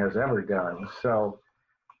do and has ever done. So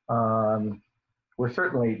we're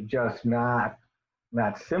certainly just not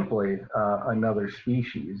simply another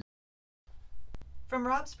species. From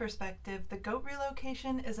Rob's perspective, the goat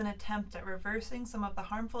relocation is an attempt at reversing some of the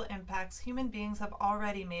harmful impacts human beings have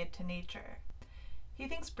already made to nature. He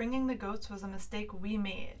thinks bringing the goats was a mistake we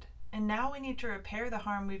made, and now we need to repair the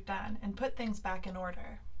harm we've done and put things back in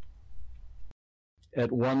order. At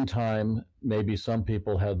one time, maybe some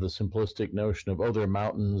people had the simplistic notion of, they're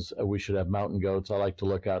mountains, we should have mountain goats, I like to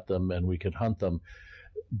look at them, and we could hunt them.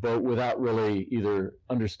 But without really either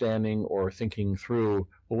understanding or thinking through,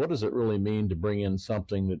 well, what does it really mean to bring in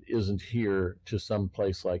something that isn't here to some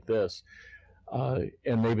place like this?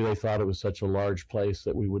 And maybe they thought it was such a large place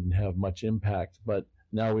that we wouldn't have much impact, but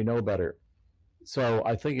now we know better. So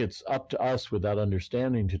I think it's up to us with that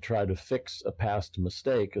understanding to try to fix a past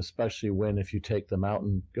mistake, especially when, if you take the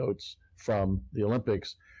mountain goats from the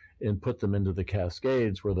Olympics and put them into the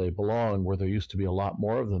Cascades where they belong, where there used to be a lot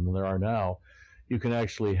more of them than there are now, you can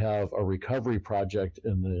actually have a recovery project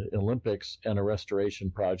in the Olympics and a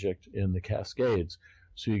restoration project in the Cascades.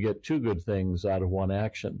 So you get two good things out of one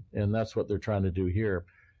action, and that's what they're trying to do here.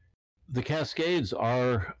 The Cascades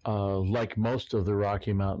are, like most of the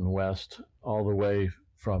Rocky Mountain West, all the way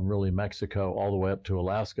from really Mexico all the way up to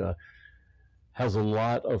Alaska, has a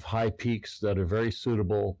lot of high peaks that are very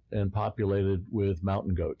suitable and populated with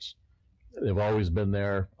mountain goats. They've always been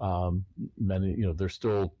there. They're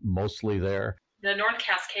still mostly there. The North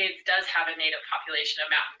Cascades does have a native population of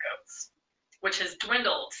mountain goats, which has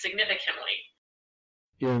dwindled significantly.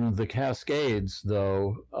 In the Cascades,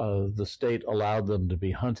 though, the state allowed them to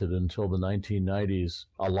be hunted until the 1990s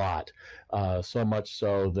a lot, so much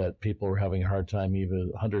so that people were having a hard time,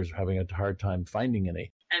 even hunters were having a hard time finding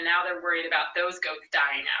any. And now they're worried about those goats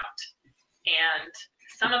dying out. And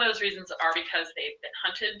some of those reasons are because they've been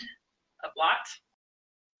hunted a lot.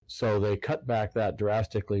 So they cut back that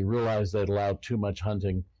drastically, realized they'd allowed too much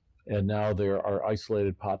hunting, and now there are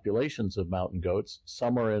isolated populations of mountain goats.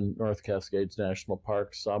 Some are in North Cascades National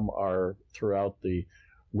Park, some are throughout the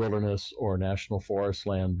wilderness or national forest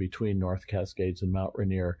land between North Cascades and Mount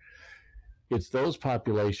Rainier. It's those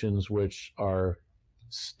populations which are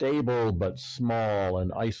stable but small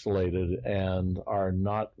and isolated and are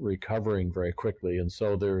not recovering very quickly. And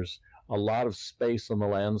so there's a lot of space on the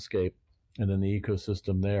landscape and in the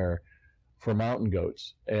ecosystem there for mountain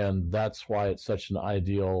goats. And that's why it's such an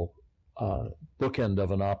ideal bookend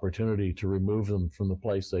of an opportunity to remove them from the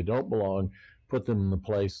place they don't belong, put them in the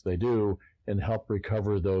place they do, and help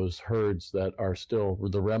recover those herds that are still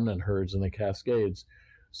the remnant herds in the Cascades,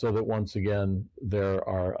 so that once again there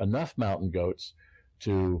are enough mountain goats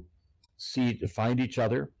to find each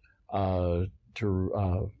other,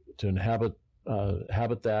 to inhabit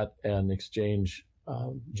habitat and exchange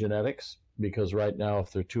genetics. Because right now,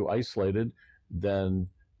 if they're too isolated, then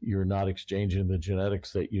you're not exchanging the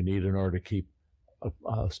genetics that you need in order to keep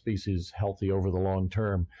a species healthy over the long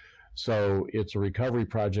term. So it's a recovery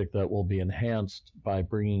project that will be enhanced by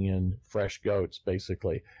bringing in fresh goats,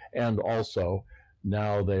 basically. And also,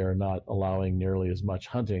 now they are not allowing nearly as much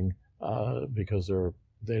hunting because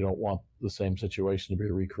they don't want the same situation to be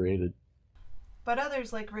recreated. But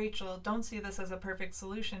others, like Rachel, don't see this as a perfect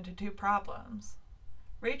solution to two problems.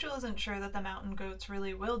 Rachel isn't sure that the mountain goats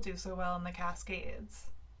really will do so well in the Cascades.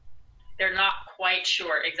 They're not quite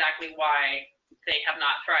sure exactly why they have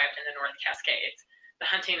not thrived in the North Cascades. The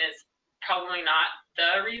hunting is probably not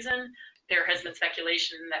the reason. There has been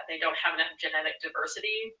speculation that they don't have enough genetic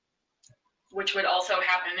diversity, which would also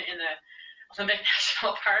happen in the Olympic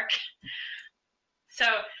National Park. So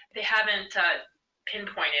they haven't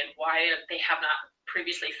pinpointed why they have not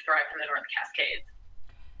previously thrived in the North Cascades.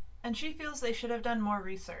 And she feels they should have done more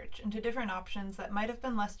research into different options that might have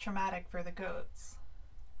been less traumatic for the goats.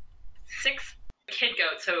 6 kid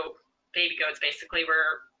goats, so baby goats basically,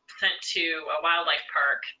 were sent to a wildlife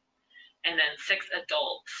park, and then 6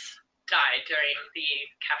 adults died during the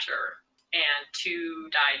capture, and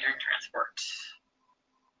 2 died during transport.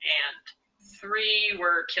 And 3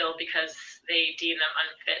 were killed because they deemed them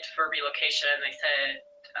unfit for relocation. They said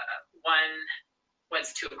 1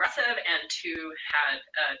 was too aggressive and 2 had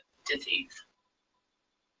a disease.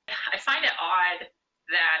 I find it odd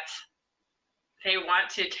that they want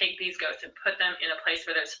to take these goats and put them in a place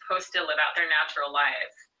where they're supposed to live out their natural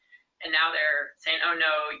lives. And now they're saying, oh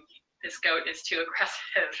no, this goat is too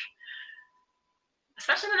aggressive.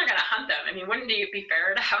 Especially when they're going to hunt them. I mean, wouldn't it be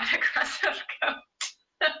fair to have an aggressive goat?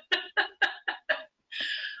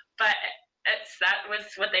 But that was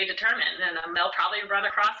what they determined. And they'll probably run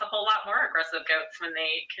across a whole lot more aggressive goats when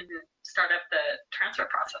they can start up the transfer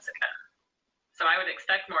process again. So I would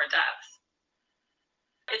expect more deaths.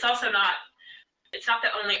 It's not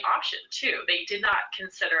the only option, too. They did not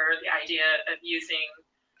consider the idea of using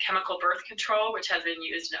chemical birth control, which has been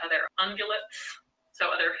used in other ungulates, so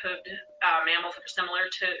other hoofed mammals that are similar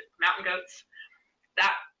to mountain goats.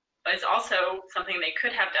 That is also something they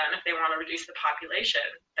could have done if they want to reduce the population,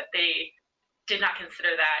 but they did not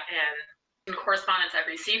consider that. And in correspondence I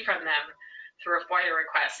received from them through a FOIA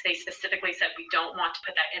request, they specifically said, we don't want to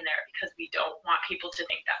put that in there because we don't want people to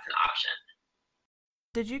think that's an option.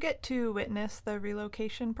 Did you get to witness the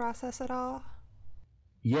relocation process at all?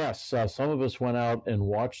 Yes, some of us went out and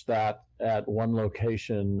watched that at one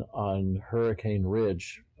location on Hurricane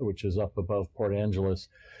Ridge, which is up above Port Angeles.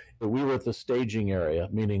 We were at the staging area,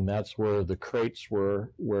 meaning that's where the crates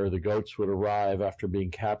were, where the goats would arrive after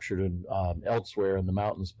being captured and elsewhere in the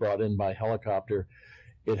mountains, brought in by helicopter.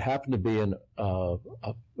 It happened to be a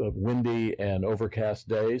windy and overcast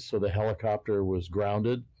day, so the helicopter was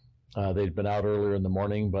grounded. They'd been out earlier in the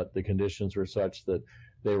morning, but the conditions were such that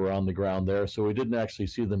they were on the ground there. So we didn't actually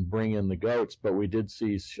see them bring in the goats, but we did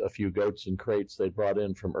see a few goats in crates they brought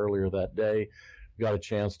in from earlier that day. We got a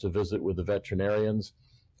chance to visit with the veterinarians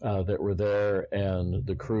that were there and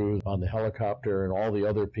the crew on the helicopter and all the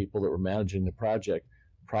other people that were managing the project,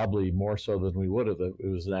 probably more so than we would have. It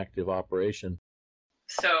was an active operation.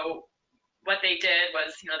 So what they did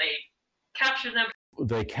was, they captured them.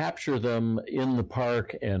 They capture them in the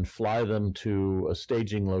park and fly them to a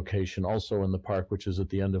staging location also in the park, which is at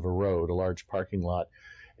the end of a road, a large parking lot.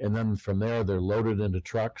 And then from there, they're loaded into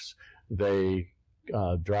trucks. They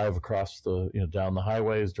drive across down the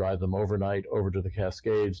highways, drive them overnight over to the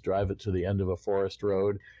Cascades, drive it to the end of a forest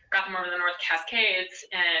road. Got them over the North Cascades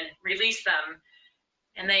and released them.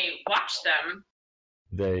 And they watched them.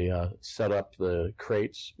 They set up the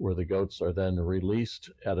crates where the goats are then released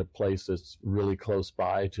at a place that's really close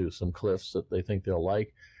by to some cliffs that they think they'll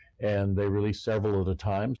like. And they release several at a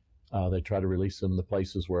time. They try to release them in the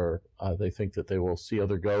places where they think that they will see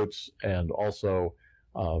other goats and also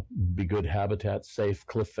be good habitat, safe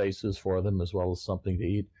cliff faces for them, as well as something to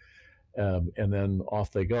eat. And then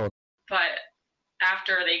off they go. But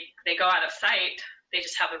after they go out of sight, they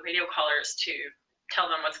just have the radio callers to tell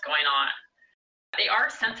them what's going on. They are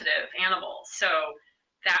sensitive animals, so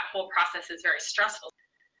that whole process is very stressful.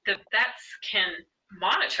 The vets can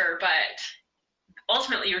monitor, but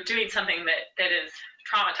ultimately you're doing something that is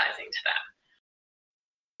traumatizing to them.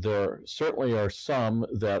 There certainly are some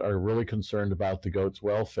that are really concerned about the goat's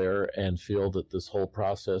welfare and feel that this whole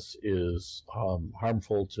process is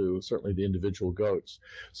harmful to certainly the individual goats.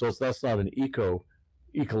 So that's not an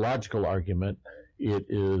ecological argument. It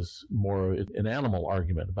is more an animal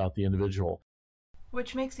argument about the individual.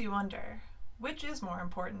 Which makes you wonder, which is more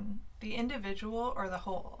important, the individual or the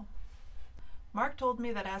whole? Mark told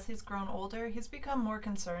me that as he's grown older, he's become more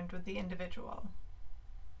concerned with the individual.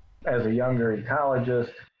 As a younger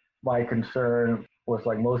ecologist, my concern was,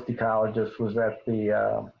 like most ecologists, was at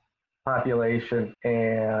the population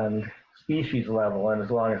and species level. And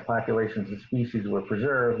as long as populations and species were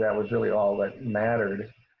preserved, that was really all that mattered.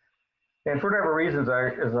 And for whatever reasons,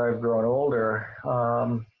 as I've grown older,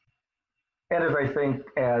 and as I think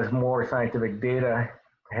as more scientific data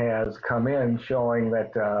has come in showing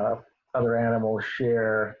that other animals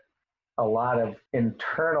share a lot of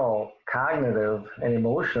internal cognitive and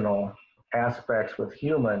emotional aspects with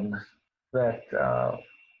humans, that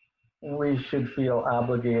we should feel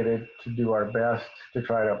obligated to do our best to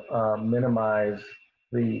try to minimize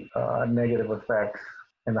the negative effects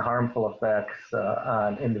and the harmful effects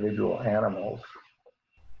on individual animals.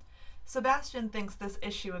 Sebastian thinks this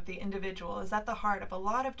issue of the individual is at the heart of a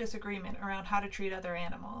lot of disagreement around how to treat other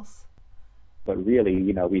animals. But really,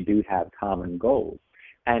 we do have common goals.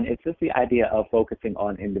 And it's just the idea of focusing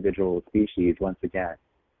on individual species, once again,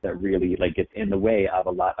 that really gets in the way of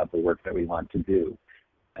a lot of the work that we want to do.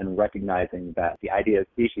 And recognizing that the idea of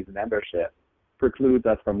species membership precludes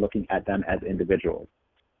us from looking at them as individuals.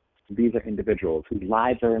 These are individuals whose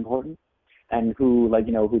lives are important and who,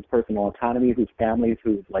 whose personal autonomy, whose families,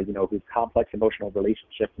 whose complex emotional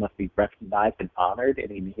relationships must be recognized and honored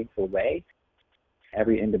in a meaningful way.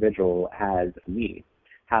 Every individual has needs.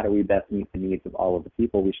 How do we best meet the needs of all of the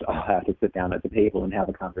people? We should all have to sit down at the table and have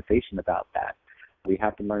a conversation about that. We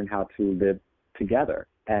have to learn how to live together,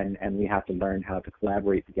 and we have to learn how to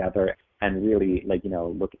collaborate together and really,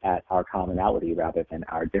 look at our commonality rather than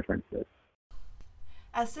our differences.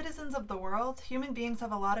 As citizens of the world, human beings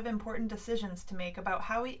have a lot of important decisions to make about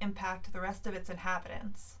how we impact the rest of its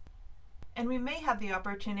inhabitants. And we may have the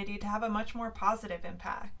opportunity to have a much more positive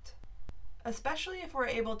impact, especially if we're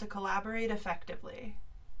able to collaborate effectively.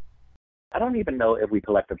 I don't even know if we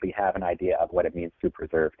collectively have an idea of what it means to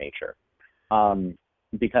preserve nature,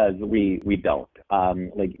 because we don't.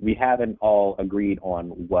 We haven't all agreed on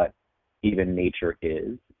what even nature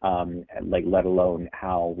is, let alone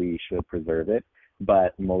how we should preserve it.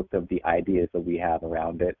 But most of the ideas that we have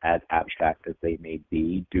around it, as abstract as they may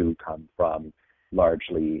be, do come from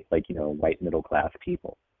largely, white middle-class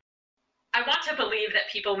people. I want to believe that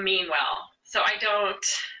people mean well. So I don't,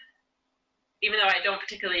 even though I don't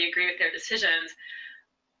particularly agree with their decisions,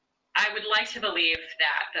 I would like to believe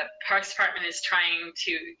that the Parks Department is trying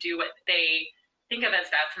to do what they think of as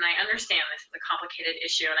best. And I understand this is a complicated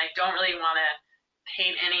issue, and I don't really want to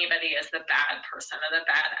paint anybody as the bad person or the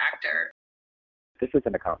bad actor. This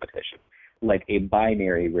isn't a competition. A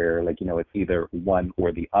binary where, it's either one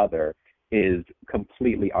or the other is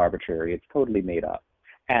completely arbitrary. It's totally made up.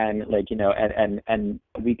 And, and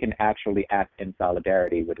we can actually act in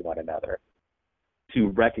solidarity with one another. To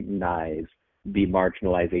recognize the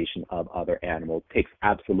marginalization of other animals takes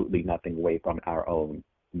absolutely nothing away from our own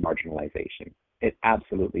marginalization. It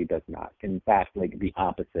absolutely does not. In fact, the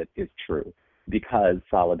opposite is true. Because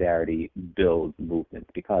solidarity builds movements,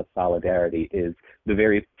 because solidarity is the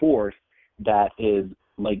very force that is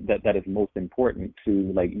that is most important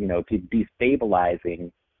to to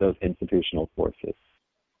destabilizing those institutional forces.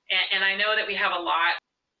 And I know that we have a lot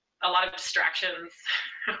of distractions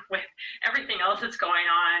with everything else that's going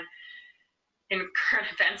on in current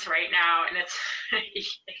events right now, and it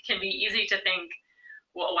can be easy to think,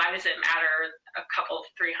 well, why does it matter a couple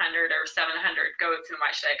 300 or 700 goats, and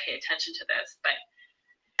why should I pay attention to this? But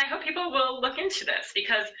I hope people will look into this,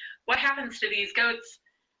 because what happens to these goats,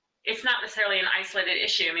 it's not necessarily an isolated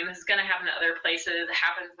issue. I mean, this is going to happen in other places. It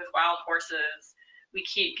happens with wild horses. We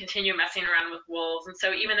continue messing around with wolves. And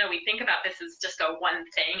so even though we think about this as just a one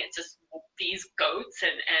thing, it's just these goats,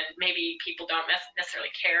 and maybe people don't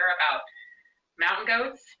necessarily care about mountain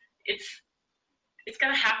goats, it's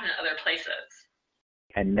going to happen in other places.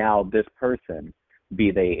 And now this person,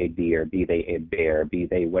 be they a deer, be they a bear, be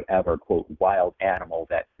they whatever, quote, wild animal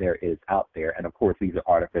that there is out there, and of course these are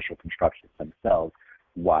artificial constructions themselves,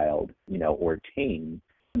 wild, or tame.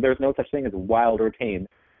 There's no such thing as wild or tame.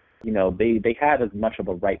 They have as much of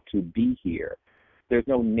a right to be here. There's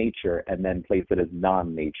no nature and then place it as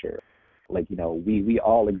non-nature. We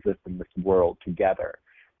all exist in this world together,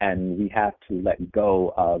 and we have to let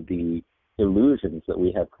go of the illusions that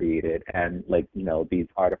we have created and these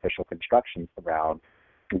artificial constructions around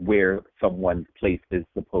where someone's place is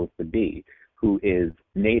supposed to be, who is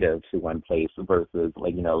native to one place versus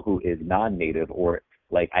who is non-native, or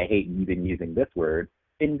I hate even using this word,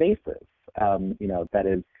 invasive. That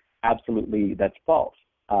is that's false.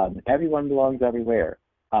 Everyone belongs everywhere,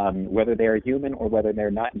 whether they're human or whether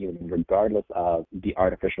they're not human, regardless of the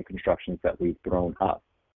artificial constructions that we've thrown up.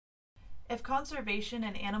 If conservation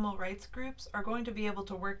and animal rights groups are going to be able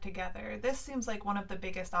to work together, this seems like one of the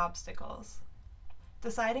biggest obstacles.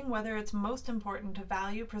 Deciding whether it's most important to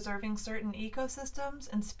value preserving certain ecosystems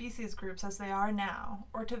and species groups as they are now,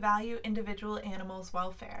 or to value individual animals'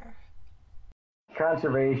 welfare.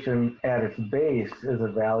 Conservation at its base is a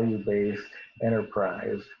value-based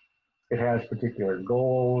enterprise. It has particular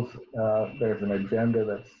goals. There's an agenda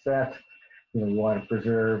that's set. We want to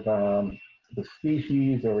preserve the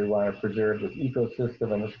species, or we want to preserve this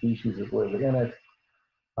ecosystem and the species that live in it.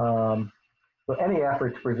 So any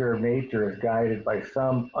effort to preserve nature is guided by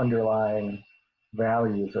some underlying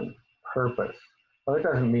values and purpose. Well, that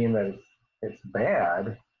doesn't mean that it's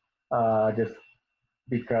bad, just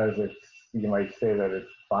because you might say that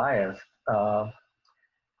it's biased.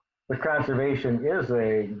 But conservation is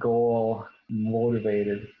a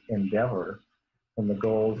goal-motivated endeavor, and the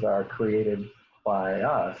goals are created by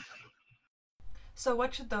us. So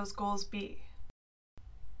what should those goals be?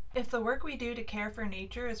 If the work we do to care for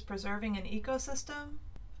nature is preserving an ecosystem,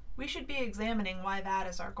 we should be examining why that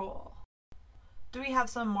is our goal. Do we have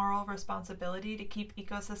some moral responsibility to keep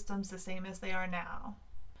ecosystems the same as they are now?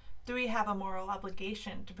 Do we have a moral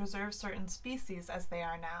obligation to preserve certain species as they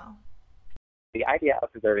are now? The idea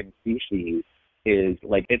of preserving species is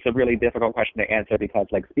it's a really difficult question to answer, because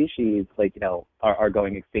species are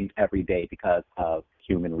going extinct every day because of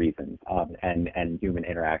human reasons, and human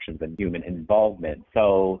interactions and human involvement.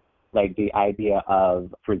 So the idea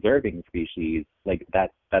of preserving species,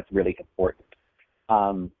 that's really important,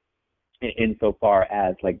 insofar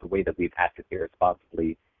as the way that we've acted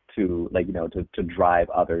irresponsibly to to drive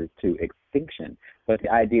others to extinction. But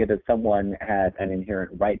the idea that someone has an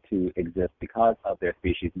inherent right to exist because of their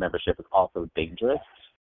species membership is also dangerous.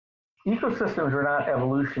 Ecosystems are not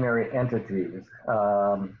evolutionary entities.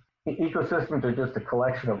 Ecosystems are just a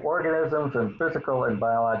collection of organisms and physical and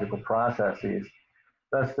biological processes.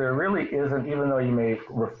 Thus, there really isn't, even though you may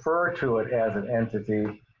refer to it as an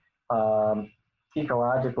entity,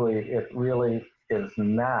 ecologically it really is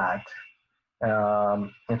not.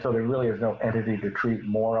 And so there really is no entity to treat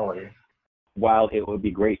morally. While it would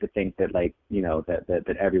be great to think that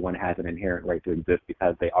that everyone has an inherent right to exist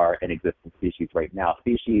because they are an existing species right now,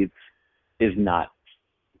 species is not,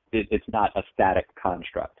 it's not a static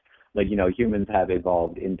construct. Humans have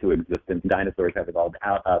evolved into existence, dinosaurs have evolved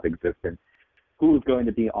out of existence. Who's going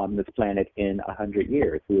to be on this planet in 100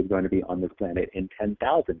 years? Who is going to be on this planet in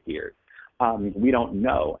 10,000 years? We don't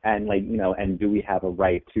know. And and do we have a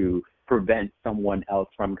right to prevent someone else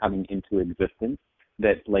from coming into existence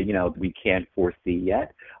that we can't foresee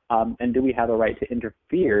yet? And do we have a right to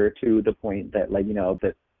interfere to the point that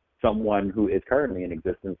that someone who is currently in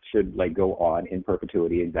existence should go on in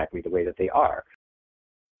perpetuity exactly the way that they are?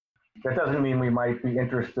 That doesn't mean we might be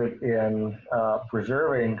interested in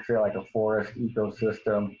preserving, say, a forest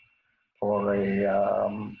ecosystem or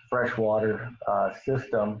a freshwater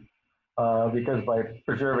system, because by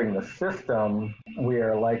preserving the system, we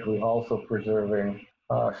are likely also preserving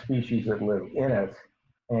species that live in it.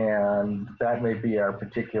 And that may be our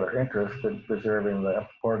particular interest in preserving the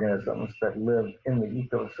organisms that live in the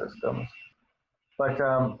ecosystems. But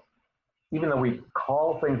even though we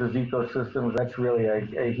call things as ecosystems, that's really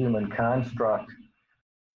a human construct.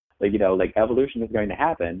 Evolution is going to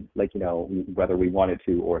happen, whether we want it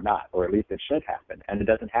to or not, or at least it should happen. And it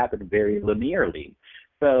doesn't happen very linearly.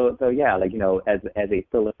 So yeah, as a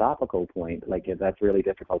philosophical point, that's really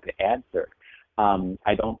difficult to answer.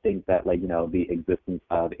 I don't think that, the existence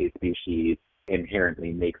of a species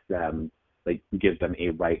inherently makes them, gives them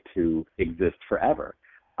a right to exist forever.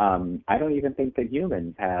 I don't even think that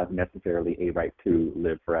humans have necessarily a right to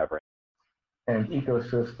live forever. And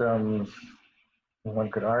ecosystems, one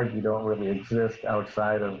could argue, don't really exist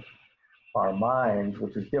outside of our minds,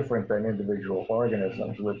 which is different than individual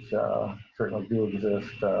organisms, which certainly do exist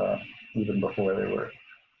even before there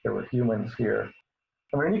were humans here.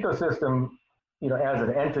 I mean, an ecosystem, as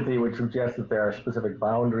an entity, would suggest that there are specific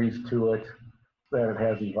boundaries to it, that it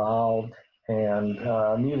has evolved, and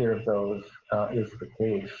neither of those is the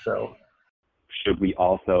case. So, should we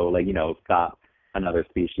also, stop another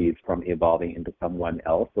species from evolving into someone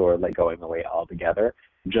else, or going away altogether,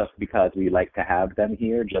 just because we like to have them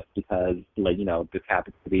here, just because this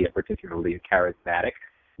happens to be a particularly charismatic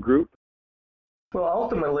group? Well,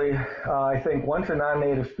 ultimately, I think once a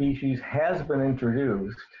non-native species has been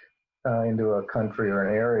introduced into a country or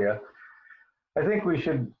an area, I think we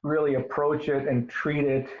should really approach it and treat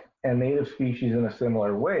it and native species in a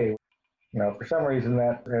similar way. For some reason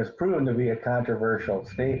that has proven to be a controversial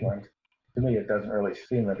statement. To me, it doesn't really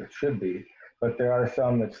seem that it should be, but there are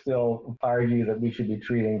some that still argue that we should be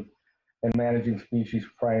treating and managing species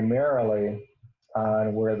primarily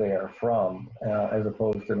on where they are from, as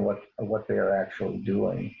opposed to what they are actually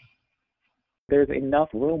doing. There's enough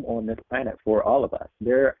room on this planet for all of us.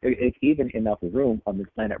 There is even enough room on this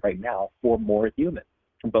planet right now for more humans,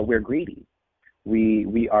 but we're greedy.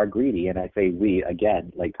 We are greedy, and I say we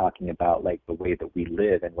again, like talking about like the way that we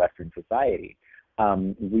live in Western society.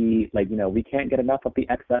 We can't get enough of the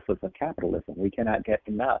excesses of capitalism. We cannot get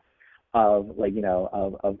enough of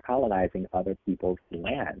of colonizing other people's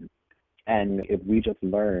land. And if we just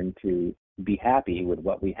learn to be happy with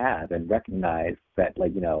what we have and recognize that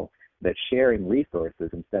that sharing resources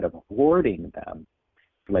instead of hoarding them,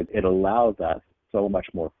 it allows us so much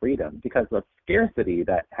more freedom, because the scarcity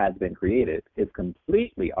that has been created is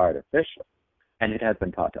completely artificial, and it has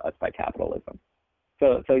been taught to us by capitalism.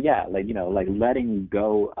 So yeah, letting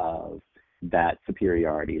go of that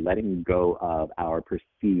superiority, letting go of our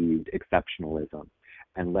perceived exceptionalism,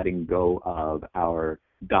 and letting go of our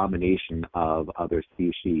domination of other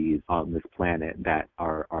species on this planet that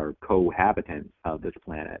are cohabitants of this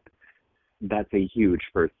planet. That's a huge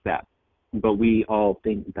first step. But we all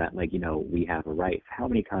think that, we have a right. How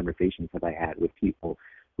many conversations have I had with people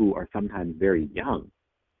who are sometimes very young,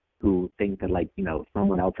 who think that,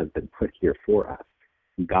 someone else has been put here for us.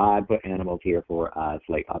 God put animals here for us,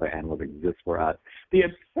 other animals exist for us. The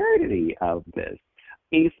absurdity of this.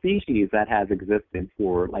 A species that has existed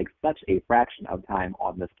for, such a fraction of time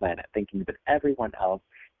on this planet, thinking that everyone else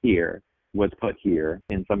here was put here,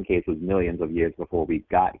 in some cases millions of years before we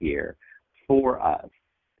got here, for us.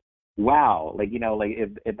 Wow,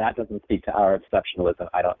 if that doesn't speak to our exceptionalism,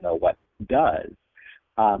 I don't know what does.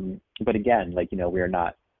 But again, we're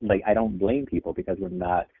not, I don't blame people, because we're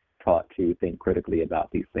not taught to think critically about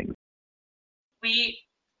these things. We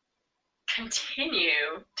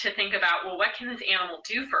continue to think about, well, what can this animal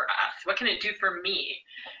do for us? What can it do for me?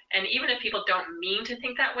 And even if people don't mean to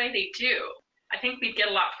think that way, they do. I think we'd get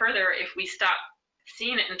a lot further if we stop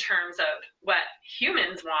seeing it in terms of what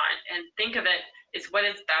humans want and think of it as what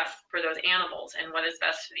is best for those animals and what is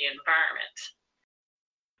best for the environment.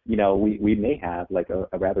 We may have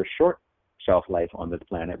a rather short shelf life on this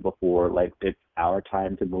planet before it's our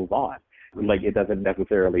time to move on. It doesn't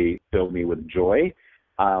necessarily fill me with joy.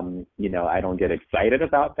 I don't get excited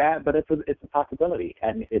about that, but it's a possibility,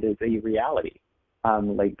 and it is a reality.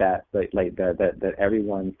 That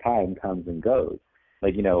everyone's time comes and goes.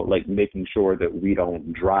 Making sure that we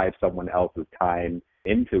don't drive someone else's time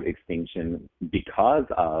into extinction because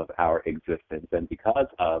of our existence and because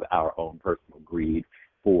of our own personal greed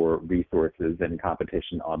for resources and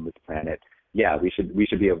competition on this planet. Yeah, we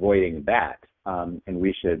should be avoiding that, and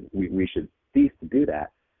we should cease to do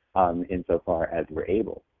that insofar as we're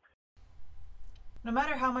able. No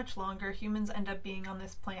matter how much longer humans end up being on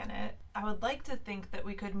this planet, I would like to think that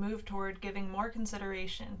we could move toward giving more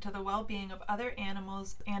consideration to the well-being of other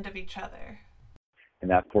animals and of each other.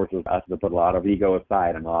 And that forces us to put a lot of ego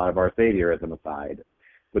aside and a lot of our saviorism aside.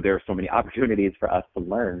 But there are so many opportunities for us to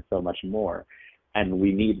learn so much more, and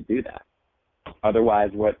we need to do that.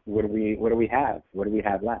 Otherwise, what do we have? What do we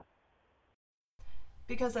have left?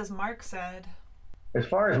 Because as Mark said, as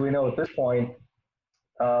far as we know at this point,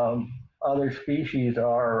 other species are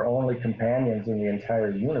our only companions in the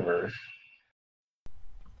entire universe.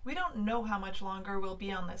 We don't know how much longer we'll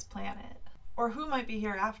be on this planet, or who might be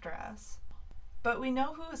here after us. But we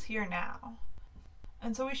know who is here now.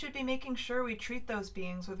 And so we should be making sure we treat those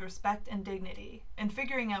beings with respect and dignity, and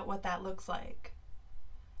figuring out what that looks like.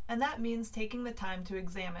 And that means taking the time to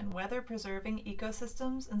examine whether preserving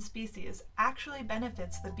ecosystems and species actually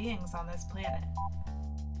benefits the beings on this planet.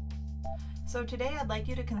 So today I'd like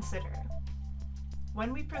you to consider,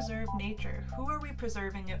 when we preserve nature, who are we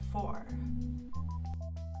preserving it for?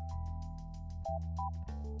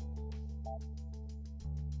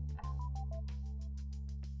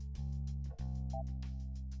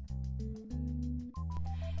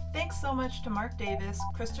 Thanks so much to Mark Davis,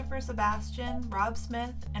 Christopher Sebastian, Rob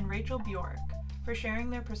Smith, and Rachel Bjork for sharing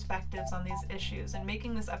their perspectives on these issues and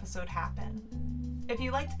making this episode happen. If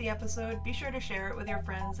you liked the episode, be sure to share it with your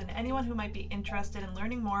friends and anyone who might be interested in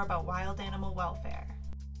learning more about wild animal welfare.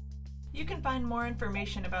 You can find more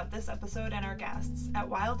information about this episode and our guests at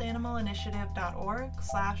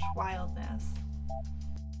wildanimalininitiative.org/wildness.